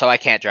 So I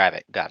can't drive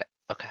it. Got it.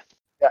 Okay.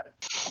 Yeah.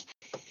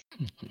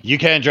 You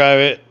can't drive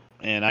it,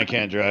 and I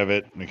can't drive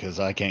it because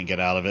I can't get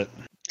out of it.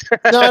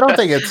 No, I don't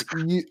think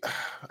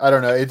I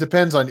don't know. It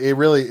depends on it.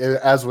 Really,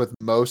 as with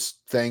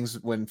most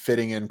things when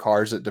fitting in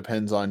cars, it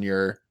depends on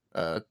your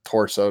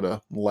torso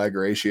to leg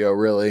ratio.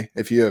 Really,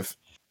 if you have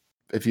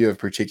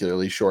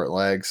particularly short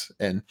legs,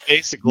 and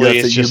basically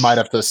you might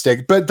have to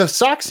stick. But the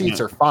sock seats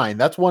are fine.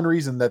 That's one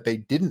reason that they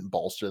didn't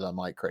bolster them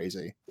like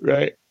crazy.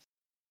 Right.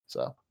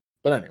 So,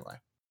 but anyway.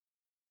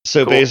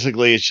 So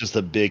basically, it's just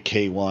a big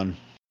K1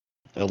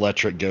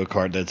 electric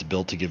go-kart that's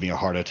built to give me a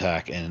heart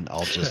attack, and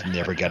I'll just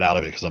never get out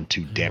of it because I'm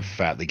too damn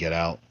fat to get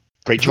out.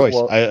 Great choice.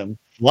 Well, I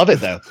love it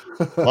though.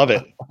 Love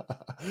it.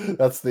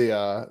 That's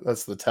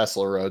the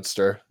Tesla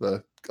Roadster,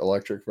 the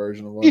electric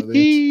version of one of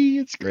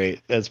these. It's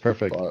great. That's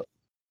perfect.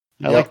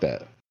 I like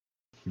that.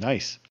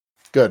 Nice.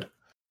 Good.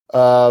 If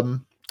I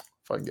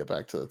can get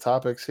back to the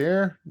topics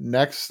here.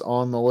 Next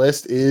on the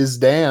list is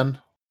Dan.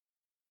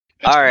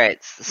 All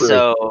right.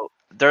 So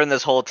during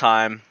this whole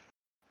time,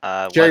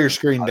 share your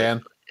screen,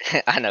 Dan.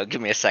 I know.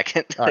 Give me a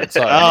second. All right,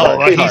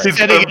 sorry. He's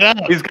setting it up.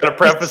 He's gonna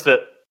preface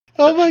it.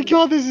 Oh my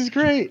god, this is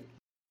great.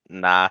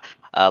 Nah.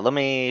 Let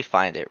me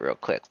find it real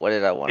quick. What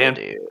did I want to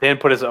do? Dan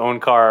put his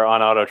own car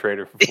on Auto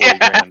Trader for 40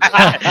 grand.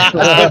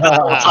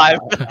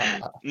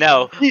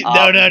 No.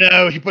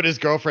 No. He put his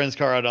girlfriend's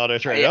car on Auto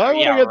Trader. I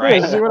want to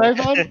get this. See what I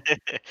found?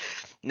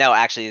 No,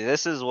 actually,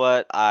 this is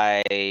what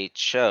I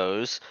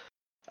chose.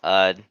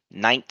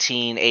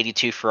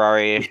 1982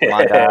 Ferrari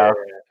Mondeo,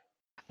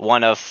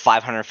 one of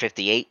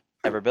 558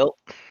 ever built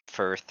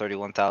for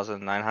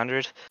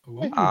 $31,900.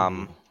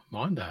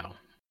 Mondeo.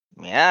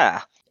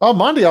 Yeah. Oh,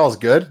 Mondial is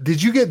good.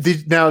 Did you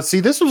get now? See,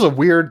 this was a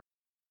weird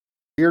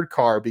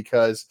car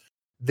because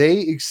they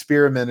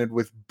experimented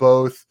with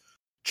both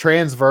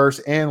transverse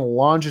and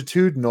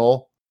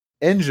longitudinal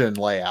engine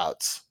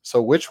layouts.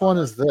 So, which one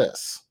is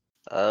this?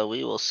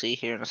 We will see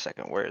here in a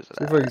second. Where is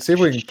it? See if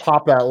we can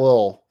pop that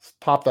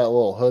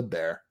little hood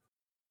there.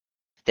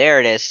 There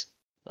it is.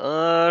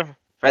 Right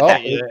there.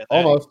 Yeah,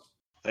 almost.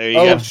 There you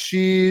go.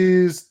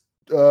 She's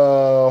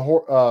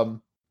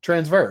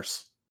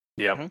transverse.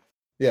 Yeah. Mm-hmm.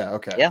 Yeah.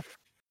 Okay.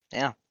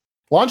 Yeah.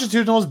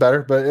 Longitudinal is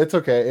better, but it's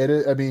okay. It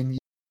is, I mean,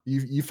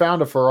 you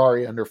found a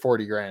Ferrari under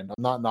 40 grand.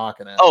 I'm not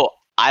knocking it. Oh,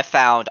 I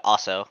found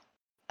also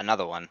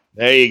another one.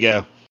 There you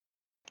go.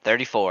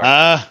 34.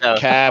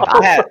 Cab.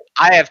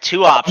 I have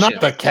two options.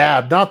 Not the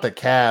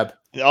cab.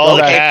 Oh,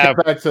 Okay. cab.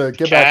 Get back to the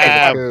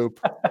coupe.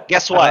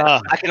 Guess what?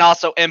 I can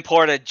also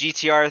import a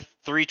GTR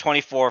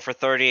 324 for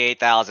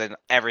 38,000.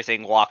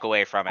 Everything, walk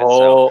away from it.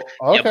 Oh,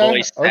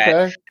 so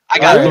okay. I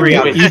got three.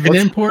 Even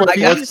import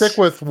fees. Let's stick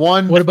with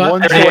one. What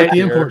about the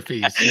import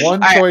fees? One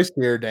choice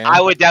here, Dan.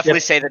 I would definitely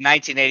say the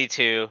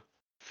 1982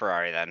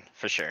 Ferrari then,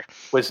 for sure.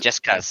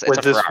 Just because it's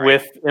a Ferrari. Was this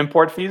with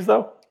import fees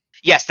though?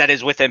 Yes, that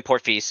is with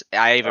import fees.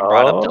 I even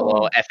brought up the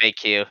little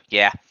FAQ.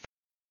 Yeah.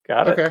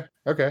 Got it.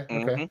 Okay.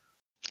 Mm-hmm.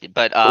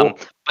 But Cool.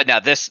 but now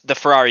the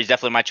Ferrari is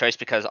definitely my choice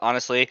because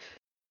honestly,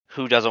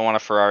 who doesn't want a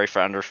Ferrari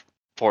for under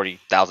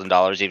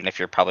 $40,000? Even if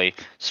you're probably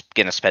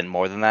gonna spend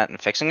more than that in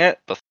fixing it,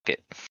 but fuck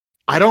it.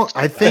 I don't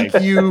think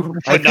you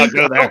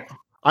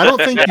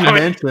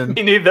mentioned.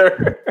 Me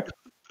neither.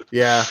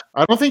 Yeah,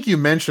 I don't think you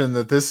mentioned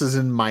that this is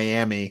in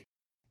Miami.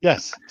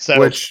 Yes, so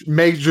which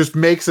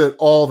makes it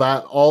all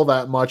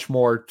that much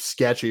more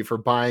sketchy for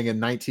buying a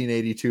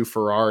 1982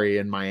 Ferrari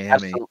in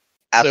Miami.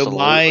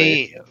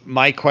 Absolutely. So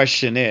my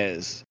question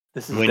is,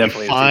 This is when you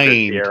definitely find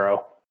a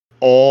Fiero.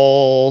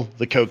 all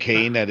the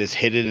cocaine that is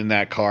hidden in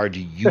that car,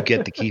 do you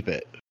get to keep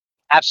it?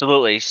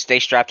 Absolutely. Stay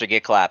strapped or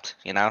get clapped.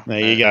 You know. There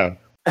you go.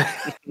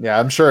 Yeah,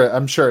 I'm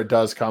sure it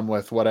does come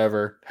with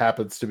whatever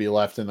happens to be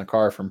left in the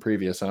car from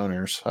previous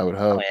owners. I would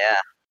hope. Oh yeah.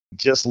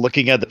 Just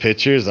looking at the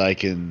pictures,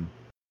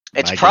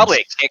 It's probably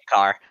a kit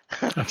car.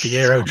 A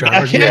Fiero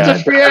driver. Yeah,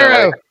 it's a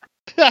Fiero.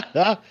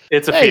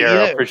 It's a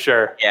Fiero for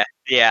sure.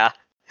 Yeah.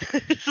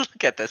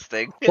 Look at this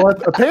thing. Well,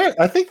 apparently,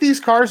 I think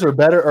these cars are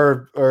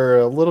better, or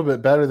a little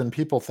bit better than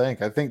people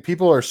think. I think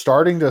people are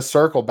starting to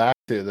circle back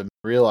to them, and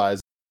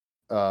realize,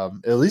 at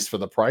least for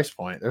the price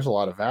point, there's a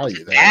lot of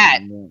value there.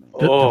 The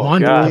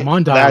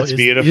Mondale is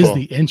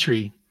the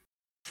entry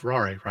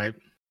Ferrari, right?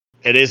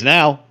 It is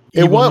now.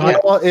 It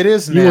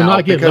is now. You will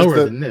not get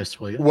lower than this,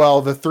 will you?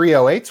 Well, the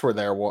 308s were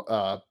there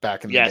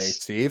back in the day,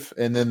 Steve,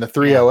 and then the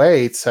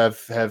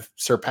 308s have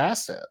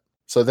surpassed it.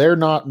 So they're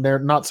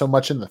not so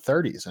much in the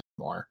 30s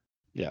anymore.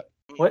 Yeah.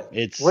 What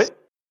is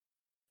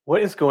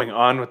going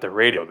on with the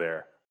radio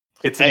there?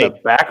 It's in the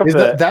back of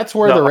that's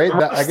where the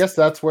radio. I guess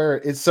that's where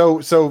it's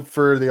so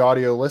for the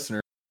audio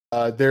listener.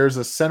 There's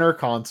a center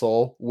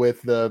console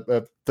with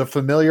the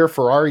familiar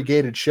Ferrari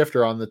gated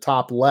shifter on the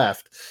top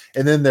left,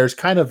 and then there's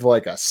kind of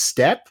like a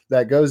step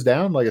that goes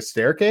down like a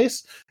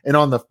staircase, and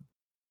on the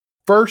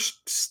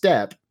first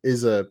step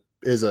is a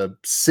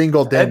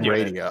single DIN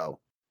radio.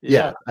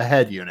 Yeah, a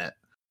head unit.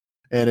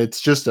 And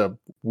it's just a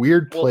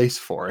weird place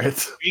for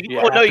it. You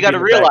got to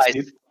realize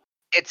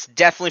it's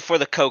definitely for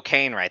the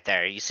cocaine right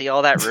there. You see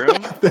all that room?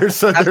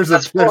 there's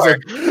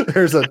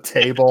a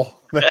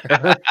table there.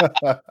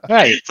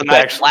 Right. It's a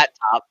nice flat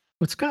top.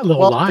 It's got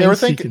little lines. They were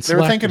thinking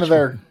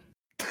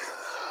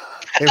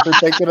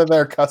of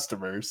their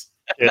customers.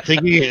 They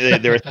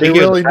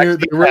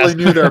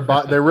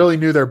really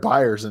knew their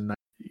buyers in.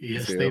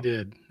 Yes, they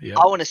did. Yep.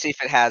 I want to see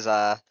if it has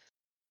the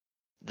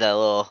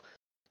little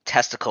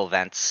testicle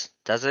vents.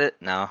 Does it?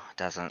 No, it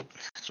doesn't.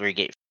 It's where you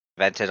get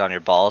vented on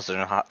your balls in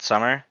a hot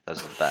summer. Those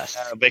are the best.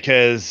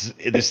 Because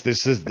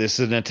this is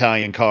an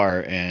Italian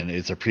car, and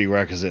it's a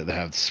prerequisite to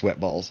have sweat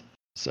balls.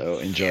 So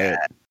enjoy it.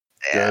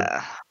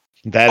 Yeah.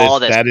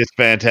 That is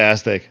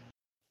fantastic.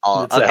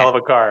 It's a hell of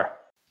a car.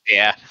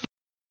 Yeah.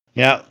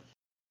 Yeah.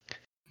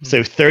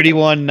 So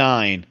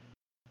 31.9,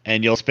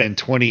 and you'll spend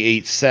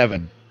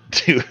 28.7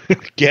 to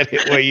get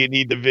it where you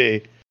need to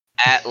be.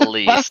 At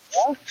least.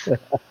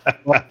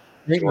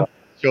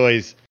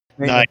 Choice.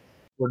 Nice.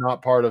 We're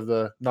not part of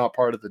the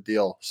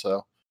deal,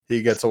 so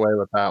he gets away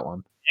with that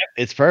one.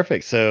 It's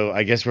perfect. So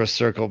I guess we'll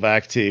circle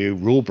back to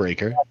rule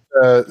breaker.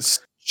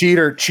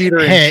 Cheater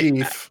in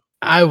chief.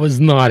 I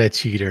was not a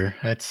cheater.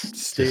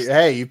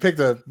 Hey, you picked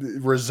a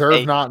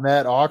reserve not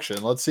met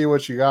auction. Let's see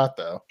what you got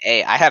though.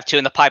 Hey, I have two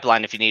in the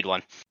pipeline if you need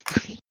one.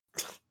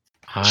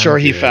 Sure,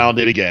 he found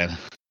it again.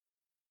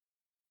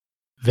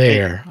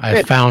 There,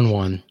 I found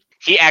one.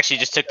 He actually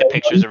just took the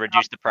pictures and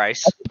reduced the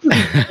price.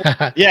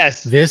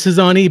 Yes. This is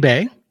on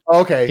eBay.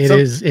 Okay. It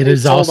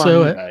is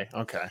also okay.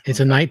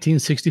 It's a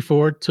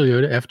 1964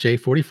 Toyota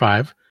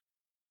FJ45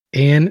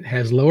 and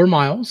has lower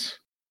miles.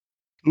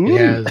 Ooh.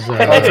 It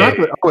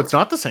has it's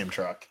not the same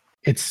truck.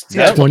 It's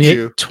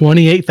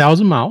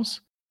 28,000 miles.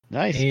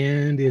 Nice.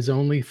 And is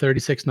only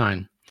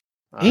 36.9.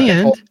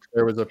 And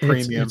there was a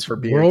premium for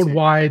BAT.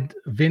 Worldwide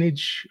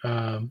Vintage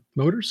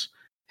Motors,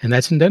 and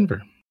that's in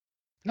Denver.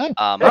 Nice.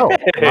 Wow.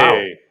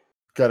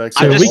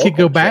 So we could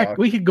go back.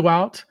 We could go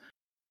out,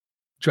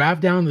 drive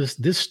down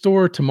this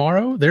store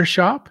tomorrow, their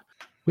shop.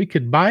 We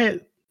could buy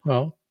it.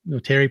 Well,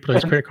 Terry put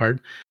his credit card,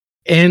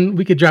 and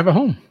we could drive it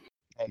home.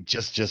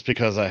 Just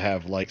because I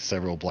have like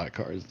several black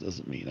cards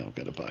doesn't mean I'm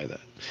gonna buy that.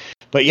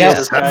 But yeah,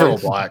 several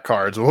black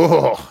cards.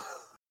 Whoa!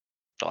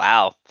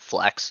 Wow,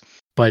 flex.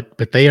 But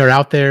they are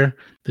out there.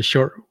 The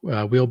short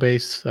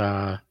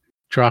wheelbase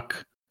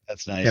truck.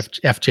 That's nice.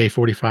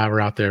 FJ45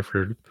 are out there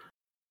for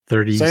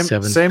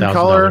 $37,000. Same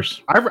color.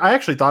 I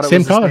actually thought it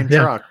was the same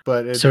truck,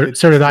 but so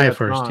did I at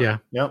first. Not. Yeah.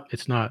 Yep.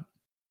 It's not.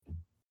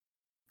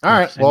 All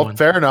right. Well,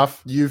 fair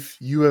enough. You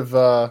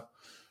have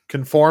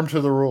conformed to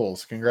the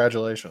rules.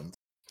 Congratulations.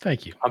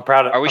 Thank you. I'm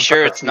proud of. Are we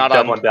sure it's not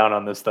on one down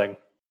on this thing?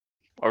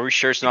 Are we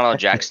sure it's not on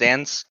jack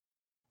stands?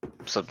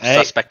 Some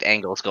suspect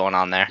angles going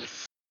on there.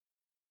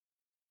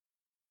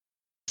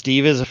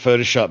 Steve is a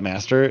Photoshop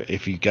master,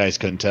 if you guys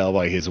couldn't tell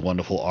by his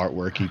wonderful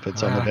artwork he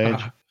puts on the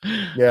page.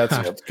 Yeah,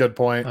 that's a good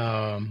point.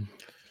 The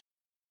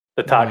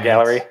Todd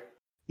Gallery.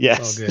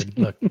 Yes. Oh, good.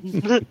 Look.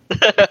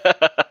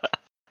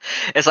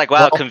 It's like,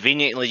 wow,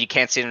 conveniently you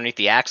can't see underneath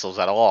the axles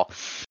at all.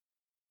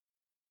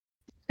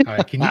 All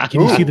right, can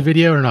you see the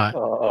video or not?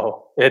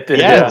 It did.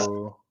 Yes.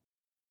 Yeah.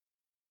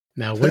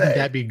 Now, wouldn't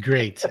that be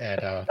great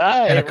at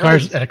a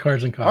Cars and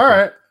Coffee? All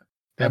right.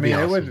 That'd be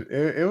awesome.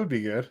 it would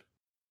be good.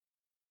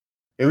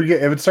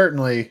 It would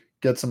certainly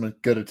get some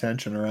good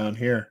attention around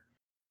here.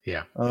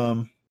 Yeah.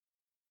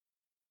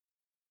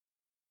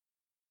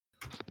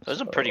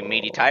 Those are pretty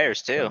meaty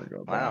tires too.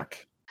 Wow.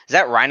 Back. Is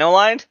that Rhino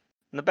lined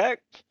in the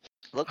back?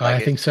 I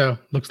think so.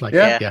 Looks like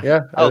yeah. it.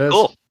 Yeah. Oh,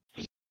 cool.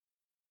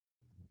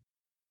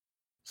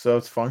 So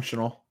it's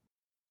functional.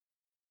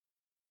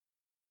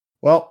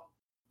 Well,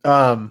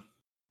 so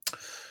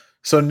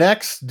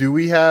next, do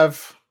we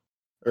have,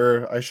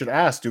 or I should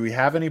ask, do we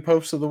have any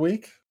posts of the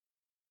week?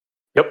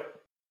 Yep.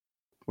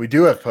 We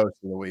do have posts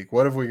of the week.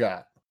 What have we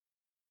got?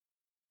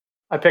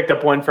 I picked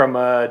up one from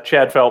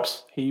Chad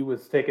Phelps. He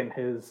was taking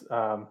his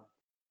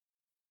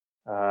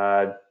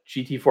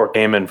GT4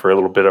 Cayman for a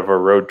little bit of a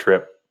road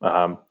trip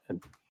and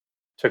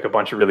took a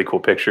bunch of really cool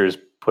pictures,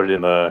 put it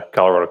in the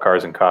Colorado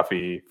Cars and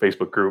Coffee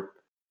Facebook group.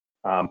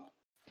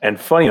 And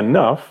funny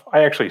enough,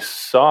 I actually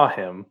saw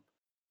him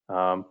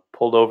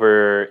pulled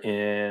over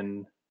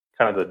in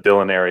kind of the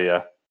Dillon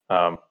area.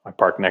 I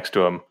parked next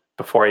to him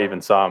before I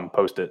even saw him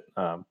post it.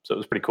 So it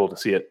was pretty cool to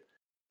see it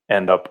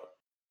end up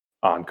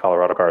on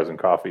Colorado Cars and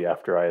Coffee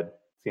after I had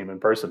seen him in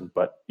person.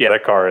 But yeah,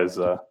 that car is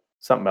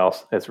something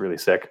else. It's really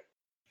sick.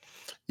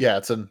 Yeah,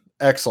 it's an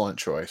excellent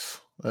choice.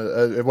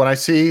 When I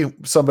see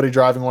somebody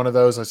driving one of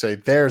those, I say,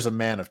 there's a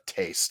man of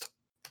taste.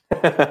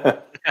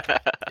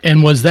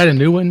 And was that a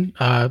new one,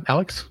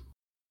 Alex?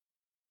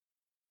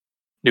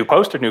 New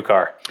post or new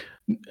car?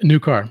 New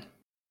car.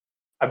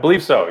 I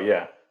believe so,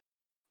 yeah.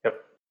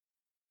 Yep.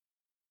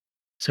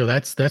 So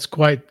that's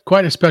quite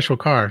a special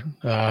car.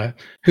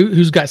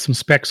 Who's got some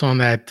specs on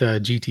that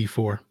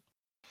GT4?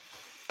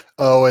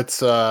 Oh,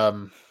 it's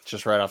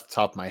just right off the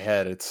top of my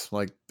head. It's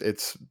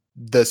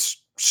this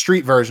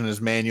street version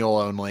is manual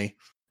only.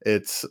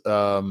 It's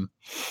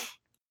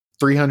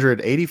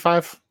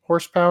 385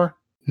 horsepower.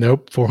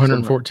 Nope,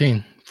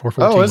 414.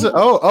 414. Oh, is it?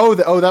 Oh,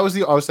 that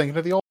was I was thinking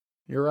of the old.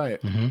 You're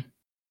right. Mm-hmm.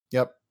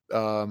 Yep.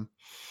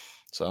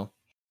 So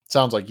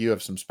sounds like you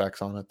have some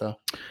specs on it though.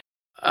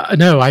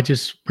 No, I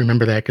just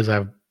remember that because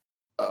I've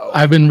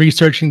been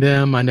researching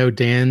them. I know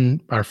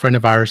Dan, our friend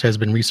of ours, has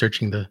been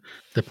researching the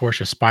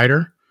Porsche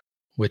Spyder,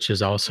 which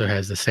also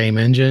has the same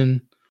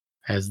engine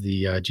as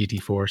the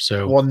GT4.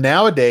 So well,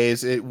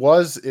 nowadays it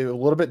was a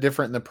little bit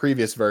different in the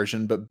previous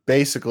version, but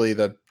basically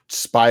the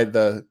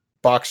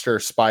Boxster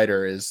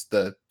Spyder is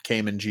the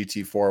Cayman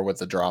GT4 with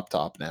the drop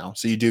top now.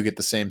 So you do get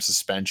the same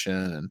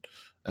suspension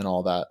and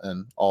all that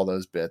and all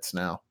those bits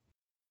now.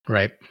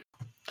 Right.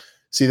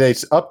 See, they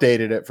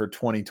updated it for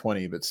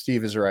 2020, but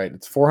Steve is right.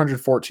 It's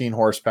 414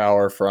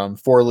 horsepower from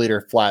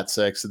 4-liter flat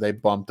six. So they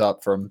bumped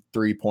up from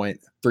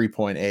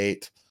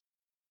 3.8.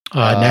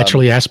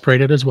 Naturally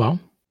aspirated as well.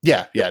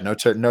 Yeah. No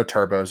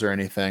turbos or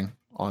anything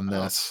on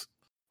this.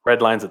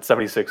 Red line's at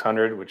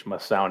 7,600, which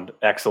must sound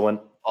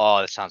excellent. Oh,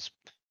 that sounds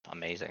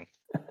amazing.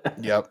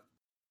 Yep.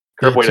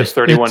 Curb weight is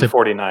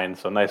 3149,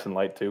 so nice and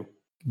light too.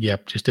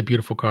 Yep, just a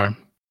beautiful car.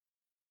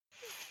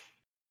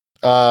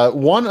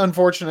 One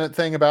unfortunate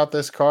thing about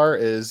this car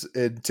is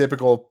in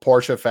typical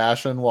Porsche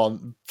fashion,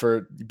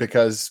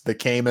 because the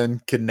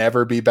Cayman could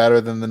never be better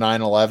than the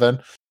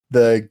 911.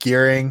 The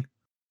gearing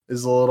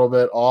is a little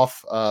bit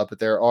off, but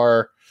there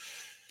are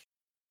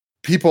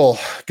people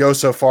go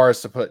so far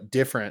as to put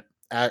different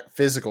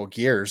physical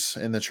gears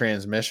in the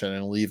transmission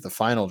and leave the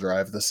final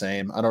drive the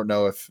same. I don't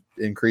know if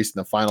increasing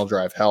the final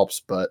drive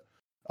helps, but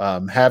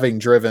having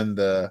driven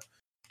the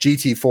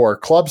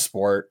GT4 Club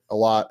Sport a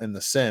lot in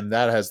the sim,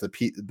 that has the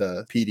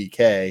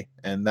PDK,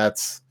 and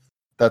that's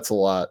a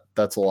lot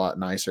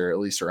nicer, at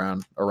least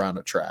around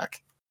a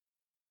track.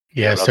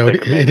 Yeah, so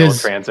it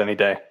is trans any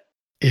day.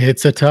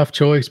 It's a tough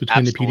choice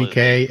between Absolutely. the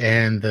PDK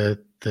and the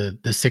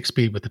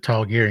 6-speed with the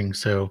tall gearing.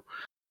 So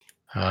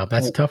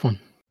that's a tough one.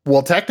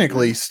 Well,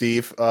 technically,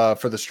 Steve,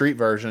 for the street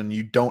version,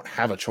 you don't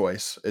have a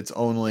choice. It's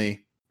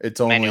only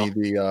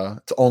manual.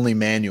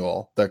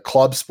 The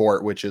Club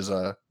Sport, which is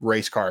a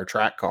race car,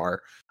 track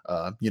car,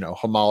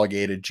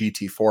 homologated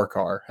GT4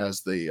 car,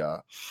 has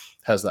the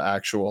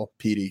actual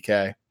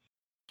PDK.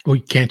 Well,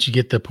 can't you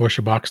get the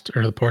Porsche Boxster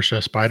or the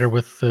Porsche Spyder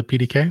with the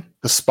PDK?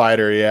 The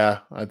Spyder, yeah.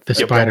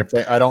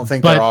 Spyder. I don't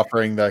think they're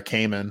offering the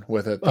Cayman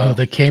with it. Oh,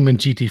 the Cayman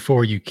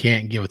GT4 you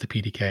can't get with the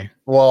PDK.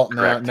 Well,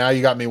 now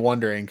you got me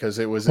wondering because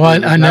it was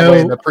I know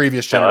in the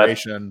previous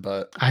generation,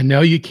 but I know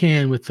you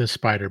can with the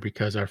Spyder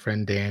because our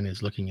friend Dan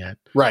is looking at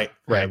right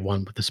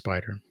one with the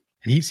Spyder.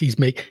 And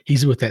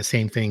he's with that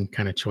same thing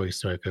kind of choice.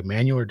 Do I go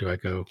manual or do I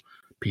go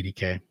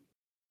PDK?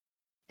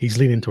 He's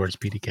leaning towards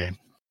PDK.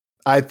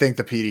 I think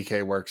the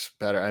PDK works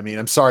better. I mean,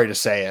 I'm sorry to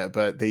say it,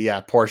 but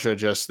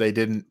Porsche they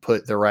didn't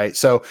put the right.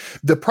 So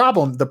the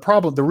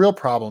real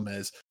problem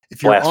is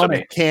if you're on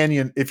a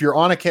canyon,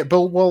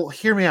 well,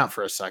 hear me out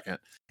for a second.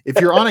 If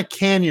you're on a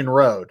canyon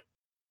road,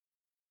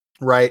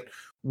 right?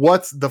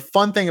 What's the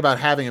fun thing about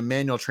having a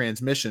manual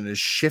transmission is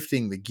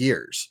shifting the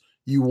gears.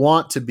 You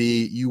want to,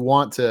 be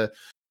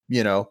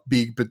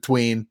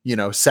between,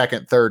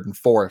 second, third, and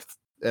fourth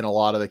in a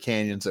lot of the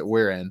canyons that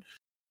we're in.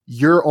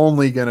 You're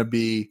going to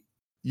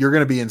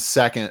be in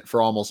second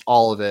for almost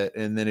all of it.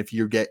 And then if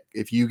you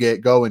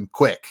get going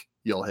quick,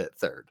 you'll hit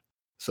third.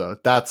 So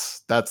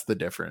that's the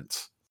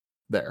difference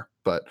there.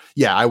 But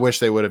yeah, I wish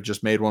they would have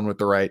just made one with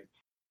the right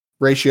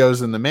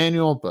ratios in the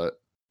manual, but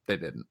they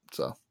didn't.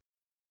 So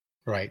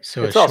right.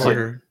 So it's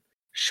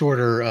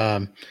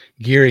shorter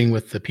gearing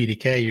with the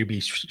PDK. You'd be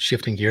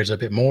shifting gears a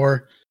bit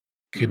more.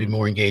 Could be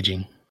more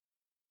engaging.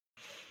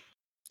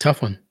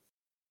 Tough one.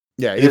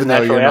 Yeah, even though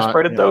naturally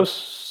aspirated those.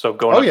 So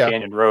going up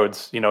canyon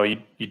roads, you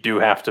do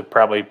have to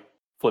probably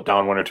flip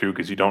down one or two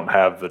because you don't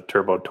have the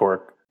turbo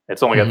torque.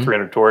 It's only got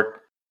 300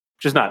 torque,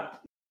 which is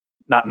not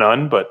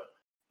none, but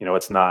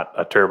it's not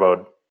a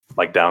turbo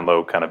like down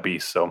low kind of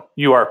beast. So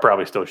you are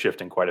probably still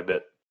shifting quite a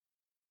bit.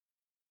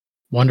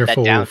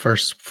 Wonderful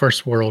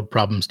first world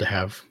problems to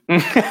have.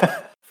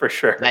 For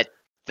sure.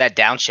 That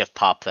downshift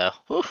pop though.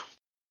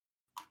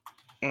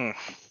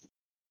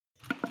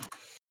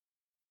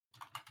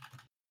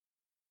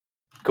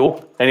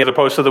 Cool. Any other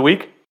posts of the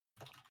week?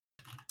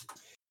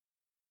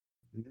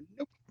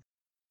 Nope.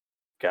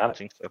 Got it. I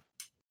think so.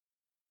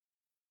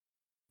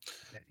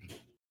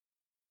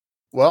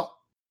 Well,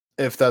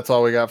 if that's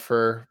all we got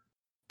for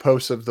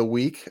posts of the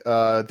week,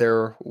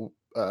 there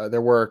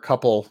were a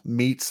couple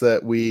meets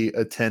that we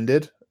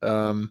attended.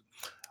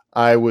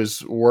 I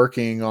was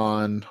working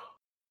on,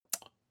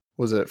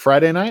 was it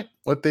Friday night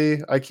with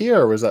the IKEA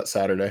or was that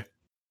Saturday?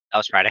 That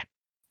was Friday.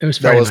 It was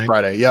Friday. That was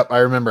Friday. Yep, I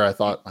remember. I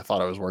thought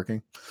I was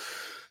working.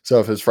 So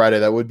if it's Friday,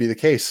 that would be the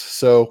case.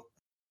 So,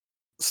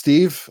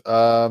 Steve,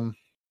 I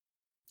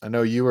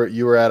know you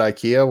were at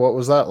IKEA. What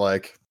was that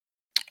like?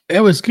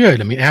 It was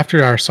good. I mean,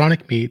 after our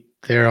Sonic meet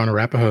there on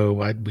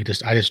Arapahoe, I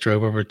just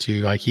drove over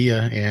to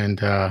IKEA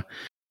and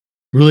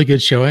really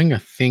good showing. I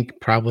think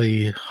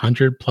probably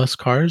 100+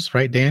 cars,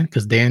 right, Dan?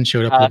 Because Dan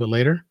showed up a little bit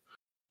later.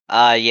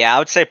 Yeah, I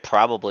would say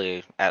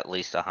probably at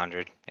least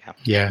 100. Yeah.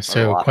 Yeah.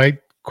 So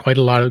quite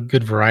a lot of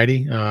good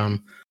variety.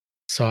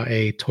 Saw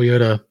a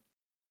Toyota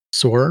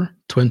Soarer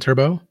twin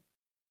turbo.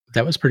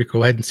 That was pretty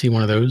cool. I hadn't seen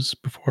one of those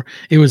before.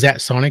 It was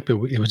at Sonic,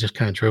 but it was just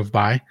kind of drove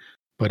by,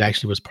 but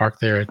actually was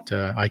parked there at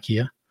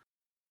IKEA.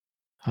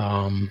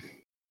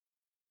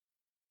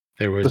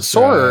 There was the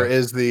Soarer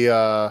is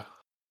the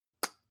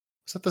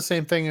is that the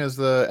same thing as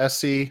the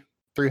SC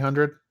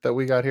 300 that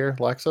we got here,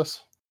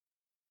 Lexus?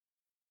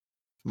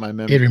 My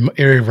memory.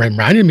 It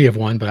reminded me of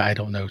one, but I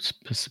don't know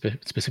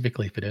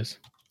specifically if it is.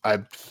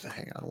 Hang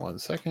on one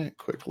second.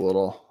 Quick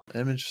little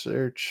image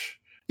search.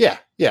 Yeah,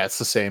 it's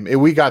the same.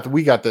 We got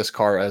this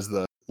car as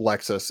the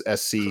Lexus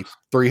SC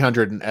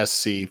 300 and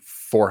SC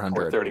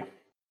 400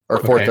 or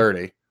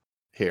 430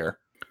 here.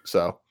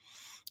 So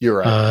you're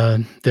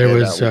right. There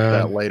was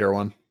that later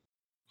one.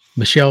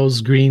 Michelle's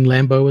green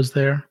Lambo was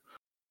there.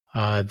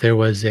 There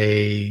was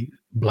a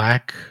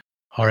black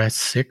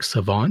RS6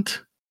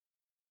 Avant.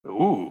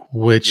 Ooh,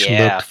 which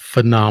looked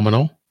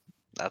phenomenal.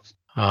 That's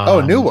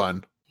new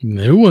one.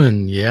 New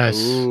one,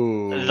 yes.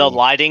 Ooh, the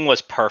lighting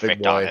was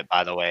perfect on it,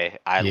 by the way.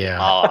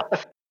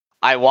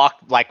 I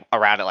walked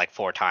around it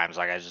 4 times.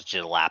 I just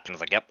did a lap and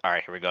was like, "Yep, all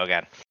right, here we go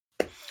again."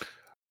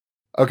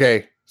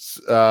 Okay,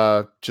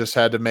 just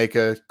had to make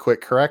a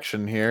quick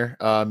correction here.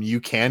 You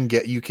can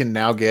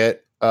now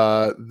get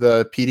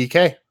the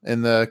PDK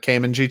in the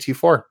Cayman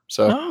GT4.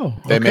 So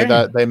they made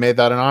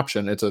that an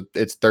option. It's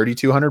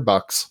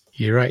 $3,200.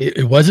 You're right.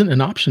 It wasn't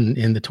an option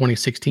in the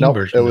 2016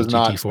 version. It was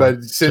not. GT4.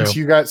 But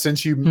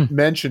since you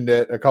mentioned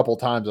it a couple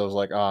times, I was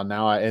like, oh,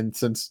 and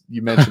since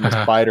you mentioned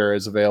the Spider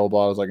is available,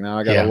 I was like, now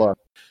I gotta look.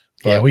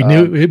 But, we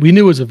knew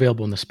it was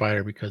available in the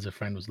Spider because a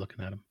friend was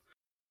looking at them.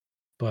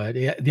 But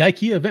the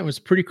IKEA event was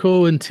pretty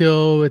cool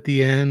until at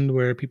the end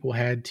where people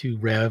had to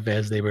rev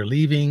as they were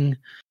leaving.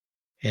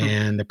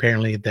 And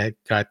apparently that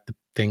got the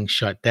thing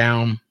shut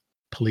down.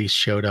 Police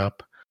showed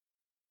up.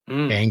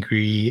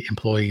 Angry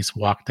employees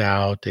walked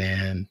out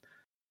and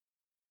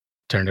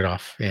turned it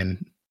off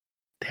and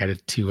had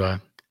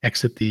to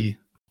exit the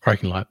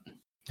parking lot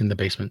in the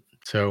basement.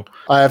 So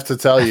I have to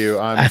tell you,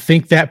 I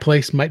think that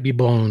place might be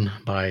blown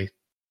by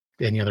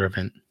any other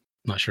event.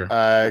 Not sure.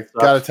 I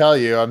gotta tell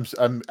you,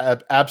 I'm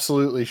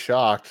absolutely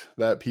shocked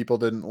that people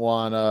didn't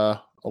want a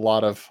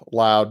lot of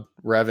loud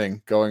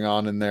revving going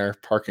on in their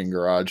parking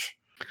garage.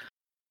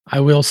 I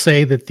will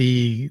say that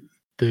the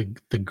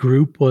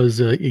group was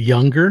a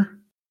younger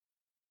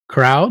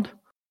crowd.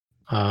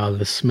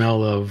 The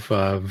smell of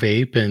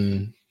vape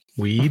and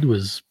weed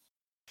was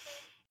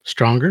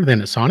stronger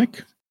than at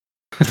Sonic.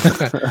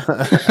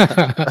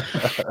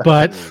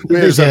 But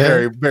there's a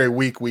very, very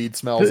weak weed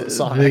smells at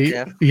Sonic.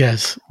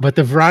 Yes, but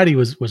the variety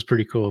was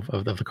pretty cool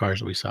of the cars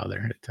that we saw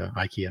there at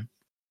IKEA.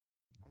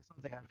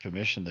 They had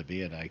permission to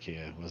be at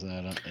IKEA. Wasn't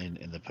that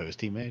in the post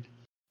he made?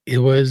 It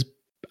was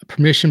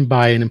permission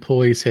by an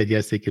employee said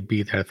yes, they could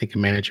be there. I think a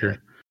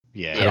manager.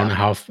 Yeah. I don't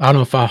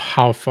know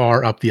how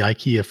far up the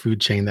IKEA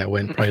food chain that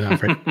went.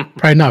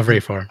 Probably not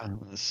very far.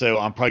 So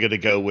I'm probably going to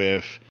go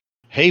with,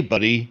 hey,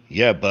 buddy.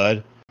 Yeah,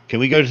 bud. Can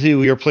we go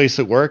to your place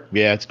at work?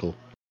 Yeah, it's cool.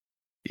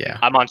 Yeah,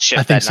 I'm on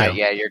shift that night.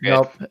 Yeah, you're good.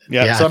 Nope.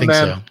 Yeah,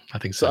 I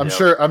think so.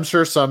 I'm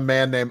sure some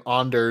man named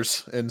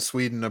Anders in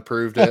Sweden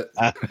approved it.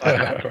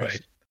 Right.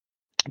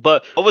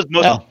 But what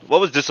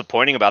was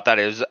disappointing about that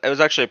is it was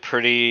actually a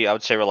pretty, I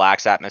would say,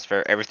 relaxed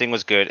atmosphere. Everything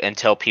was good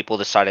until people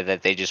decided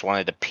that they just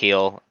wanted to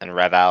peel and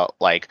rev out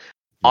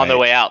on their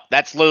way out.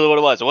 That's literally what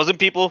it was. It wasn't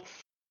people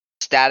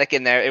static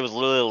in there. It was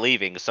literally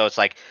leaving. So it's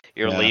like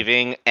you're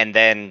leaving and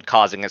then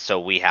causing it so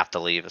we have to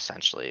leave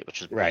essentially,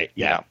 which is right.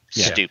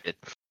 Stupid.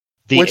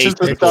 Which is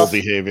the stuff,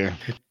 behavior.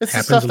 It's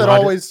the stuff that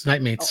always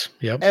night meets.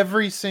 Yep.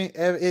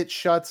 It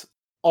shuts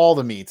all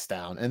the meats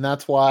down, and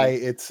that's why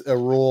it's a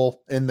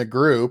rule in the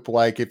group.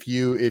 Like if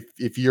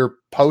you're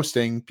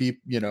posting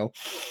people,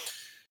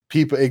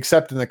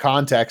 except in the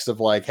context of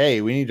like,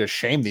 hey, we need to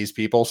shame these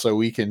people so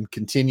we can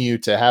continue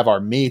to have our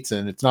meats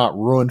and it's not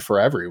ruined for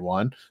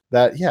everyone.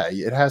 That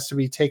it has to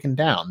be taken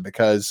down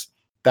because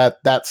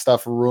that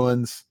stuff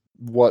ruins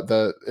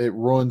it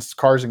ruins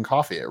Cars and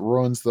Coffee. It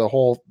ruins the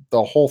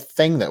whole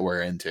thing that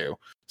we're into.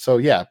 So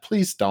yeah,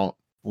 please don't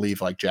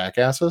leave like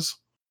jackasses.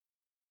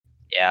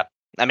 Yeah.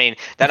 I mean,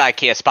 that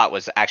IKEA spot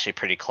was actually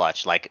pretty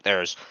clutch. Like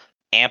there's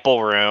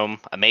ample room,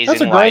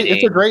 amazing lighting.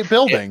 It's a great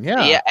building.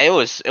 It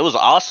was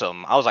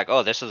awesome. I was like,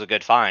 oh, this is a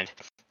good find.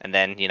 And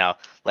then,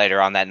 later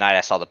on that night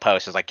I saw the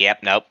post. I was like, yep,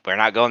 nope, we're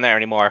not going there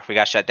anymore. We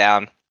got shut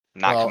down.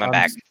 Not coming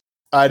back.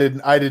 I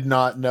did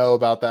not know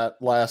about that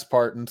last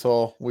part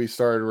until we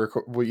started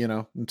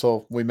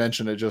until we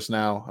mentioned it just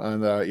now.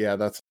 And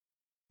that's a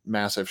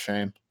massive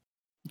shame.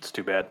 It's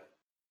too bad.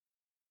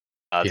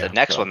 The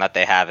next one that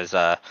they have is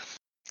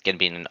going to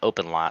be in an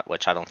open lot,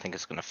 which I don't think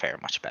is going to fare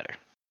much better,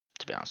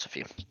 to be honest with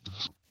you.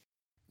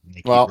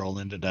 They keep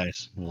rolling the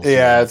dice.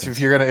 If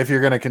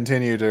you're gonna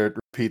continue to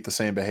repeat the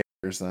same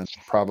behaviors, then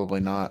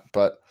probably not.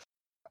 But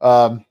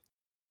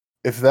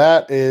if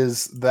that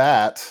is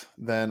that,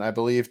 then I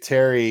believe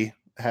Terry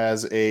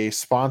has a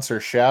sponsor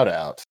shout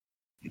out.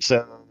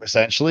 So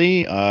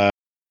essentially, one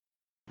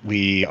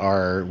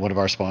of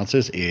our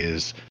sponsors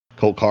is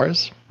Colt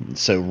Cars.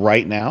 So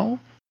right now,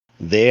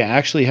 they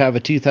actually have a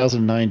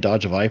 2009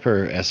 Dodge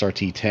Viper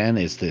SRT 10.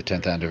 It's the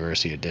 10th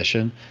anniversary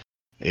edition.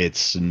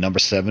 It's number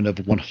 7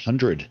 of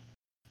 100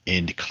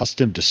 in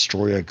custom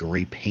Destroyer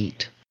gray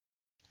paint,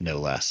 no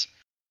less.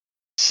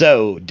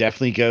 So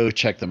definitely go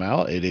check them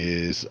out. It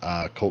is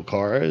Colt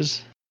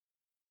Cars.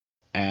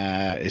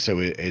 So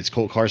it's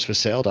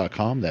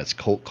coltcarsforsale.com. That's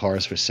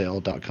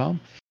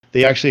coltcarsforsale.com.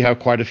 They actually have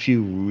quite a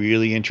few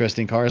really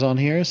interesting cars on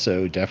here,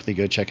 so definitely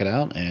go check it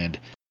out. And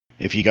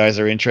if you guys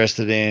are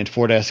interested in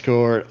Ford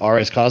Escort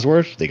RS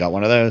Cosworth, they got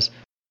one of those.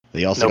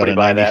 They also got a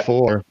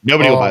 94.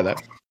 Nobody will buy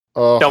that.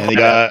 And they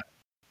got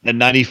a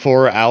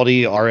 94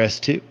 Audi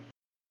RS2.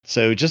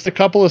 So just a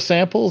couple of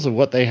samples of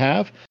what they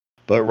have.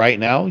 But right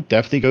now,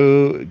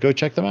 definitely go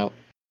check them out.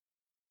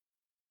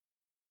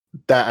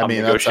 I'm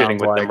negotiating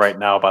with them right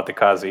now about the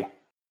Kazi.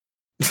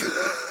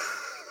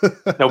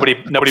 Nobody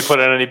put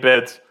in any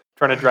bids.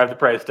 Trying to drive the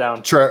price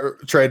down.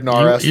 Trade an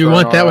RS. You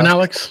want that one,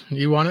 Alex?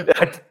 You want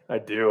it? I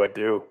do.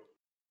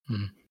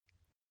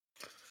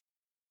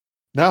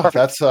 No,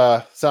 that's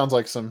sounds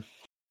like some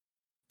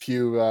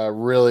few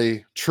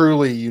really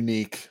truly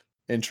unique,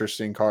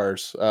 interesting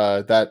cars.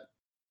 That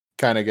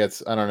kind of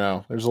gets, I don't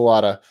know. There's a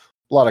lot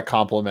of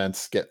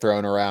compliments get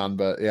thrown around,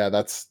 but yeah,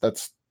 that's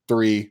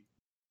 3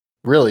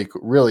 really,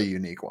 really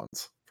unique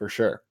ones for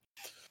sure.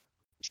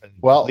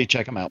 Well,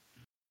 check them out.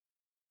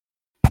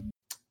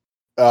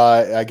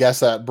 I guess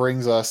that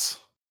brings us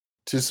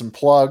to some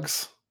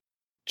plugs.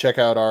 Check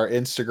out our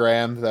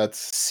Instagram.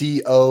 That's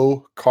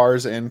CO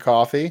Cars and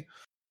Coffee.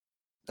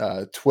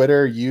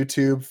 Twitter,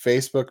 YouTube,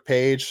 Facebook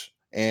page,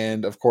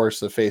 and of course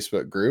the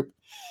Facebook group.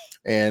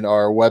 And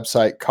our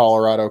website,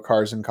 Colorado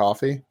Cars and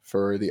Coffee,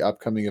 for the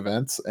upcoming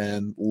events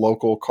and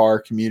local car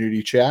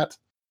community chat.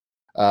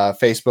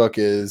 Facebook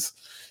is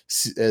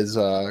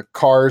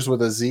Cars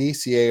with a Z,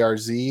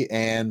 CARZ,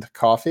 and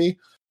Coffee.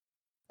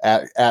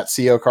 At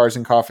CO Cars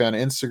and Coffee on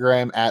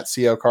Instagram, at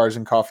CO Cars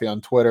and Coffee on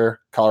Twitter,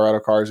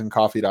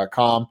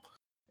 coloradocarsandcoffee.com,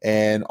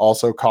 and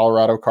also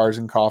Colorado Cars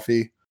and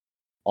Coffee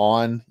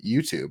on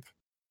YouTube.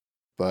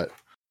 But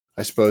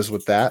I suppose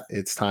with that,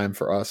 it's time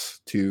for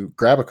us to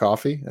grab a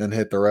coffee and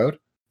hit the road.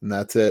 And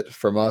that's it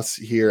from us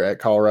here at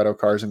Colorado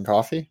Cars and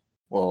Coffee.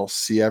 We'll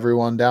see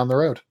everyone down the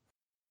road.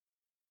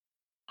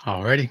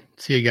 Alrighty.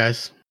 See you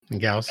guys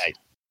and gals.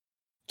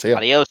 See ya.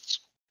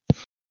 Adios.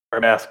 Wear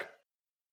a mask.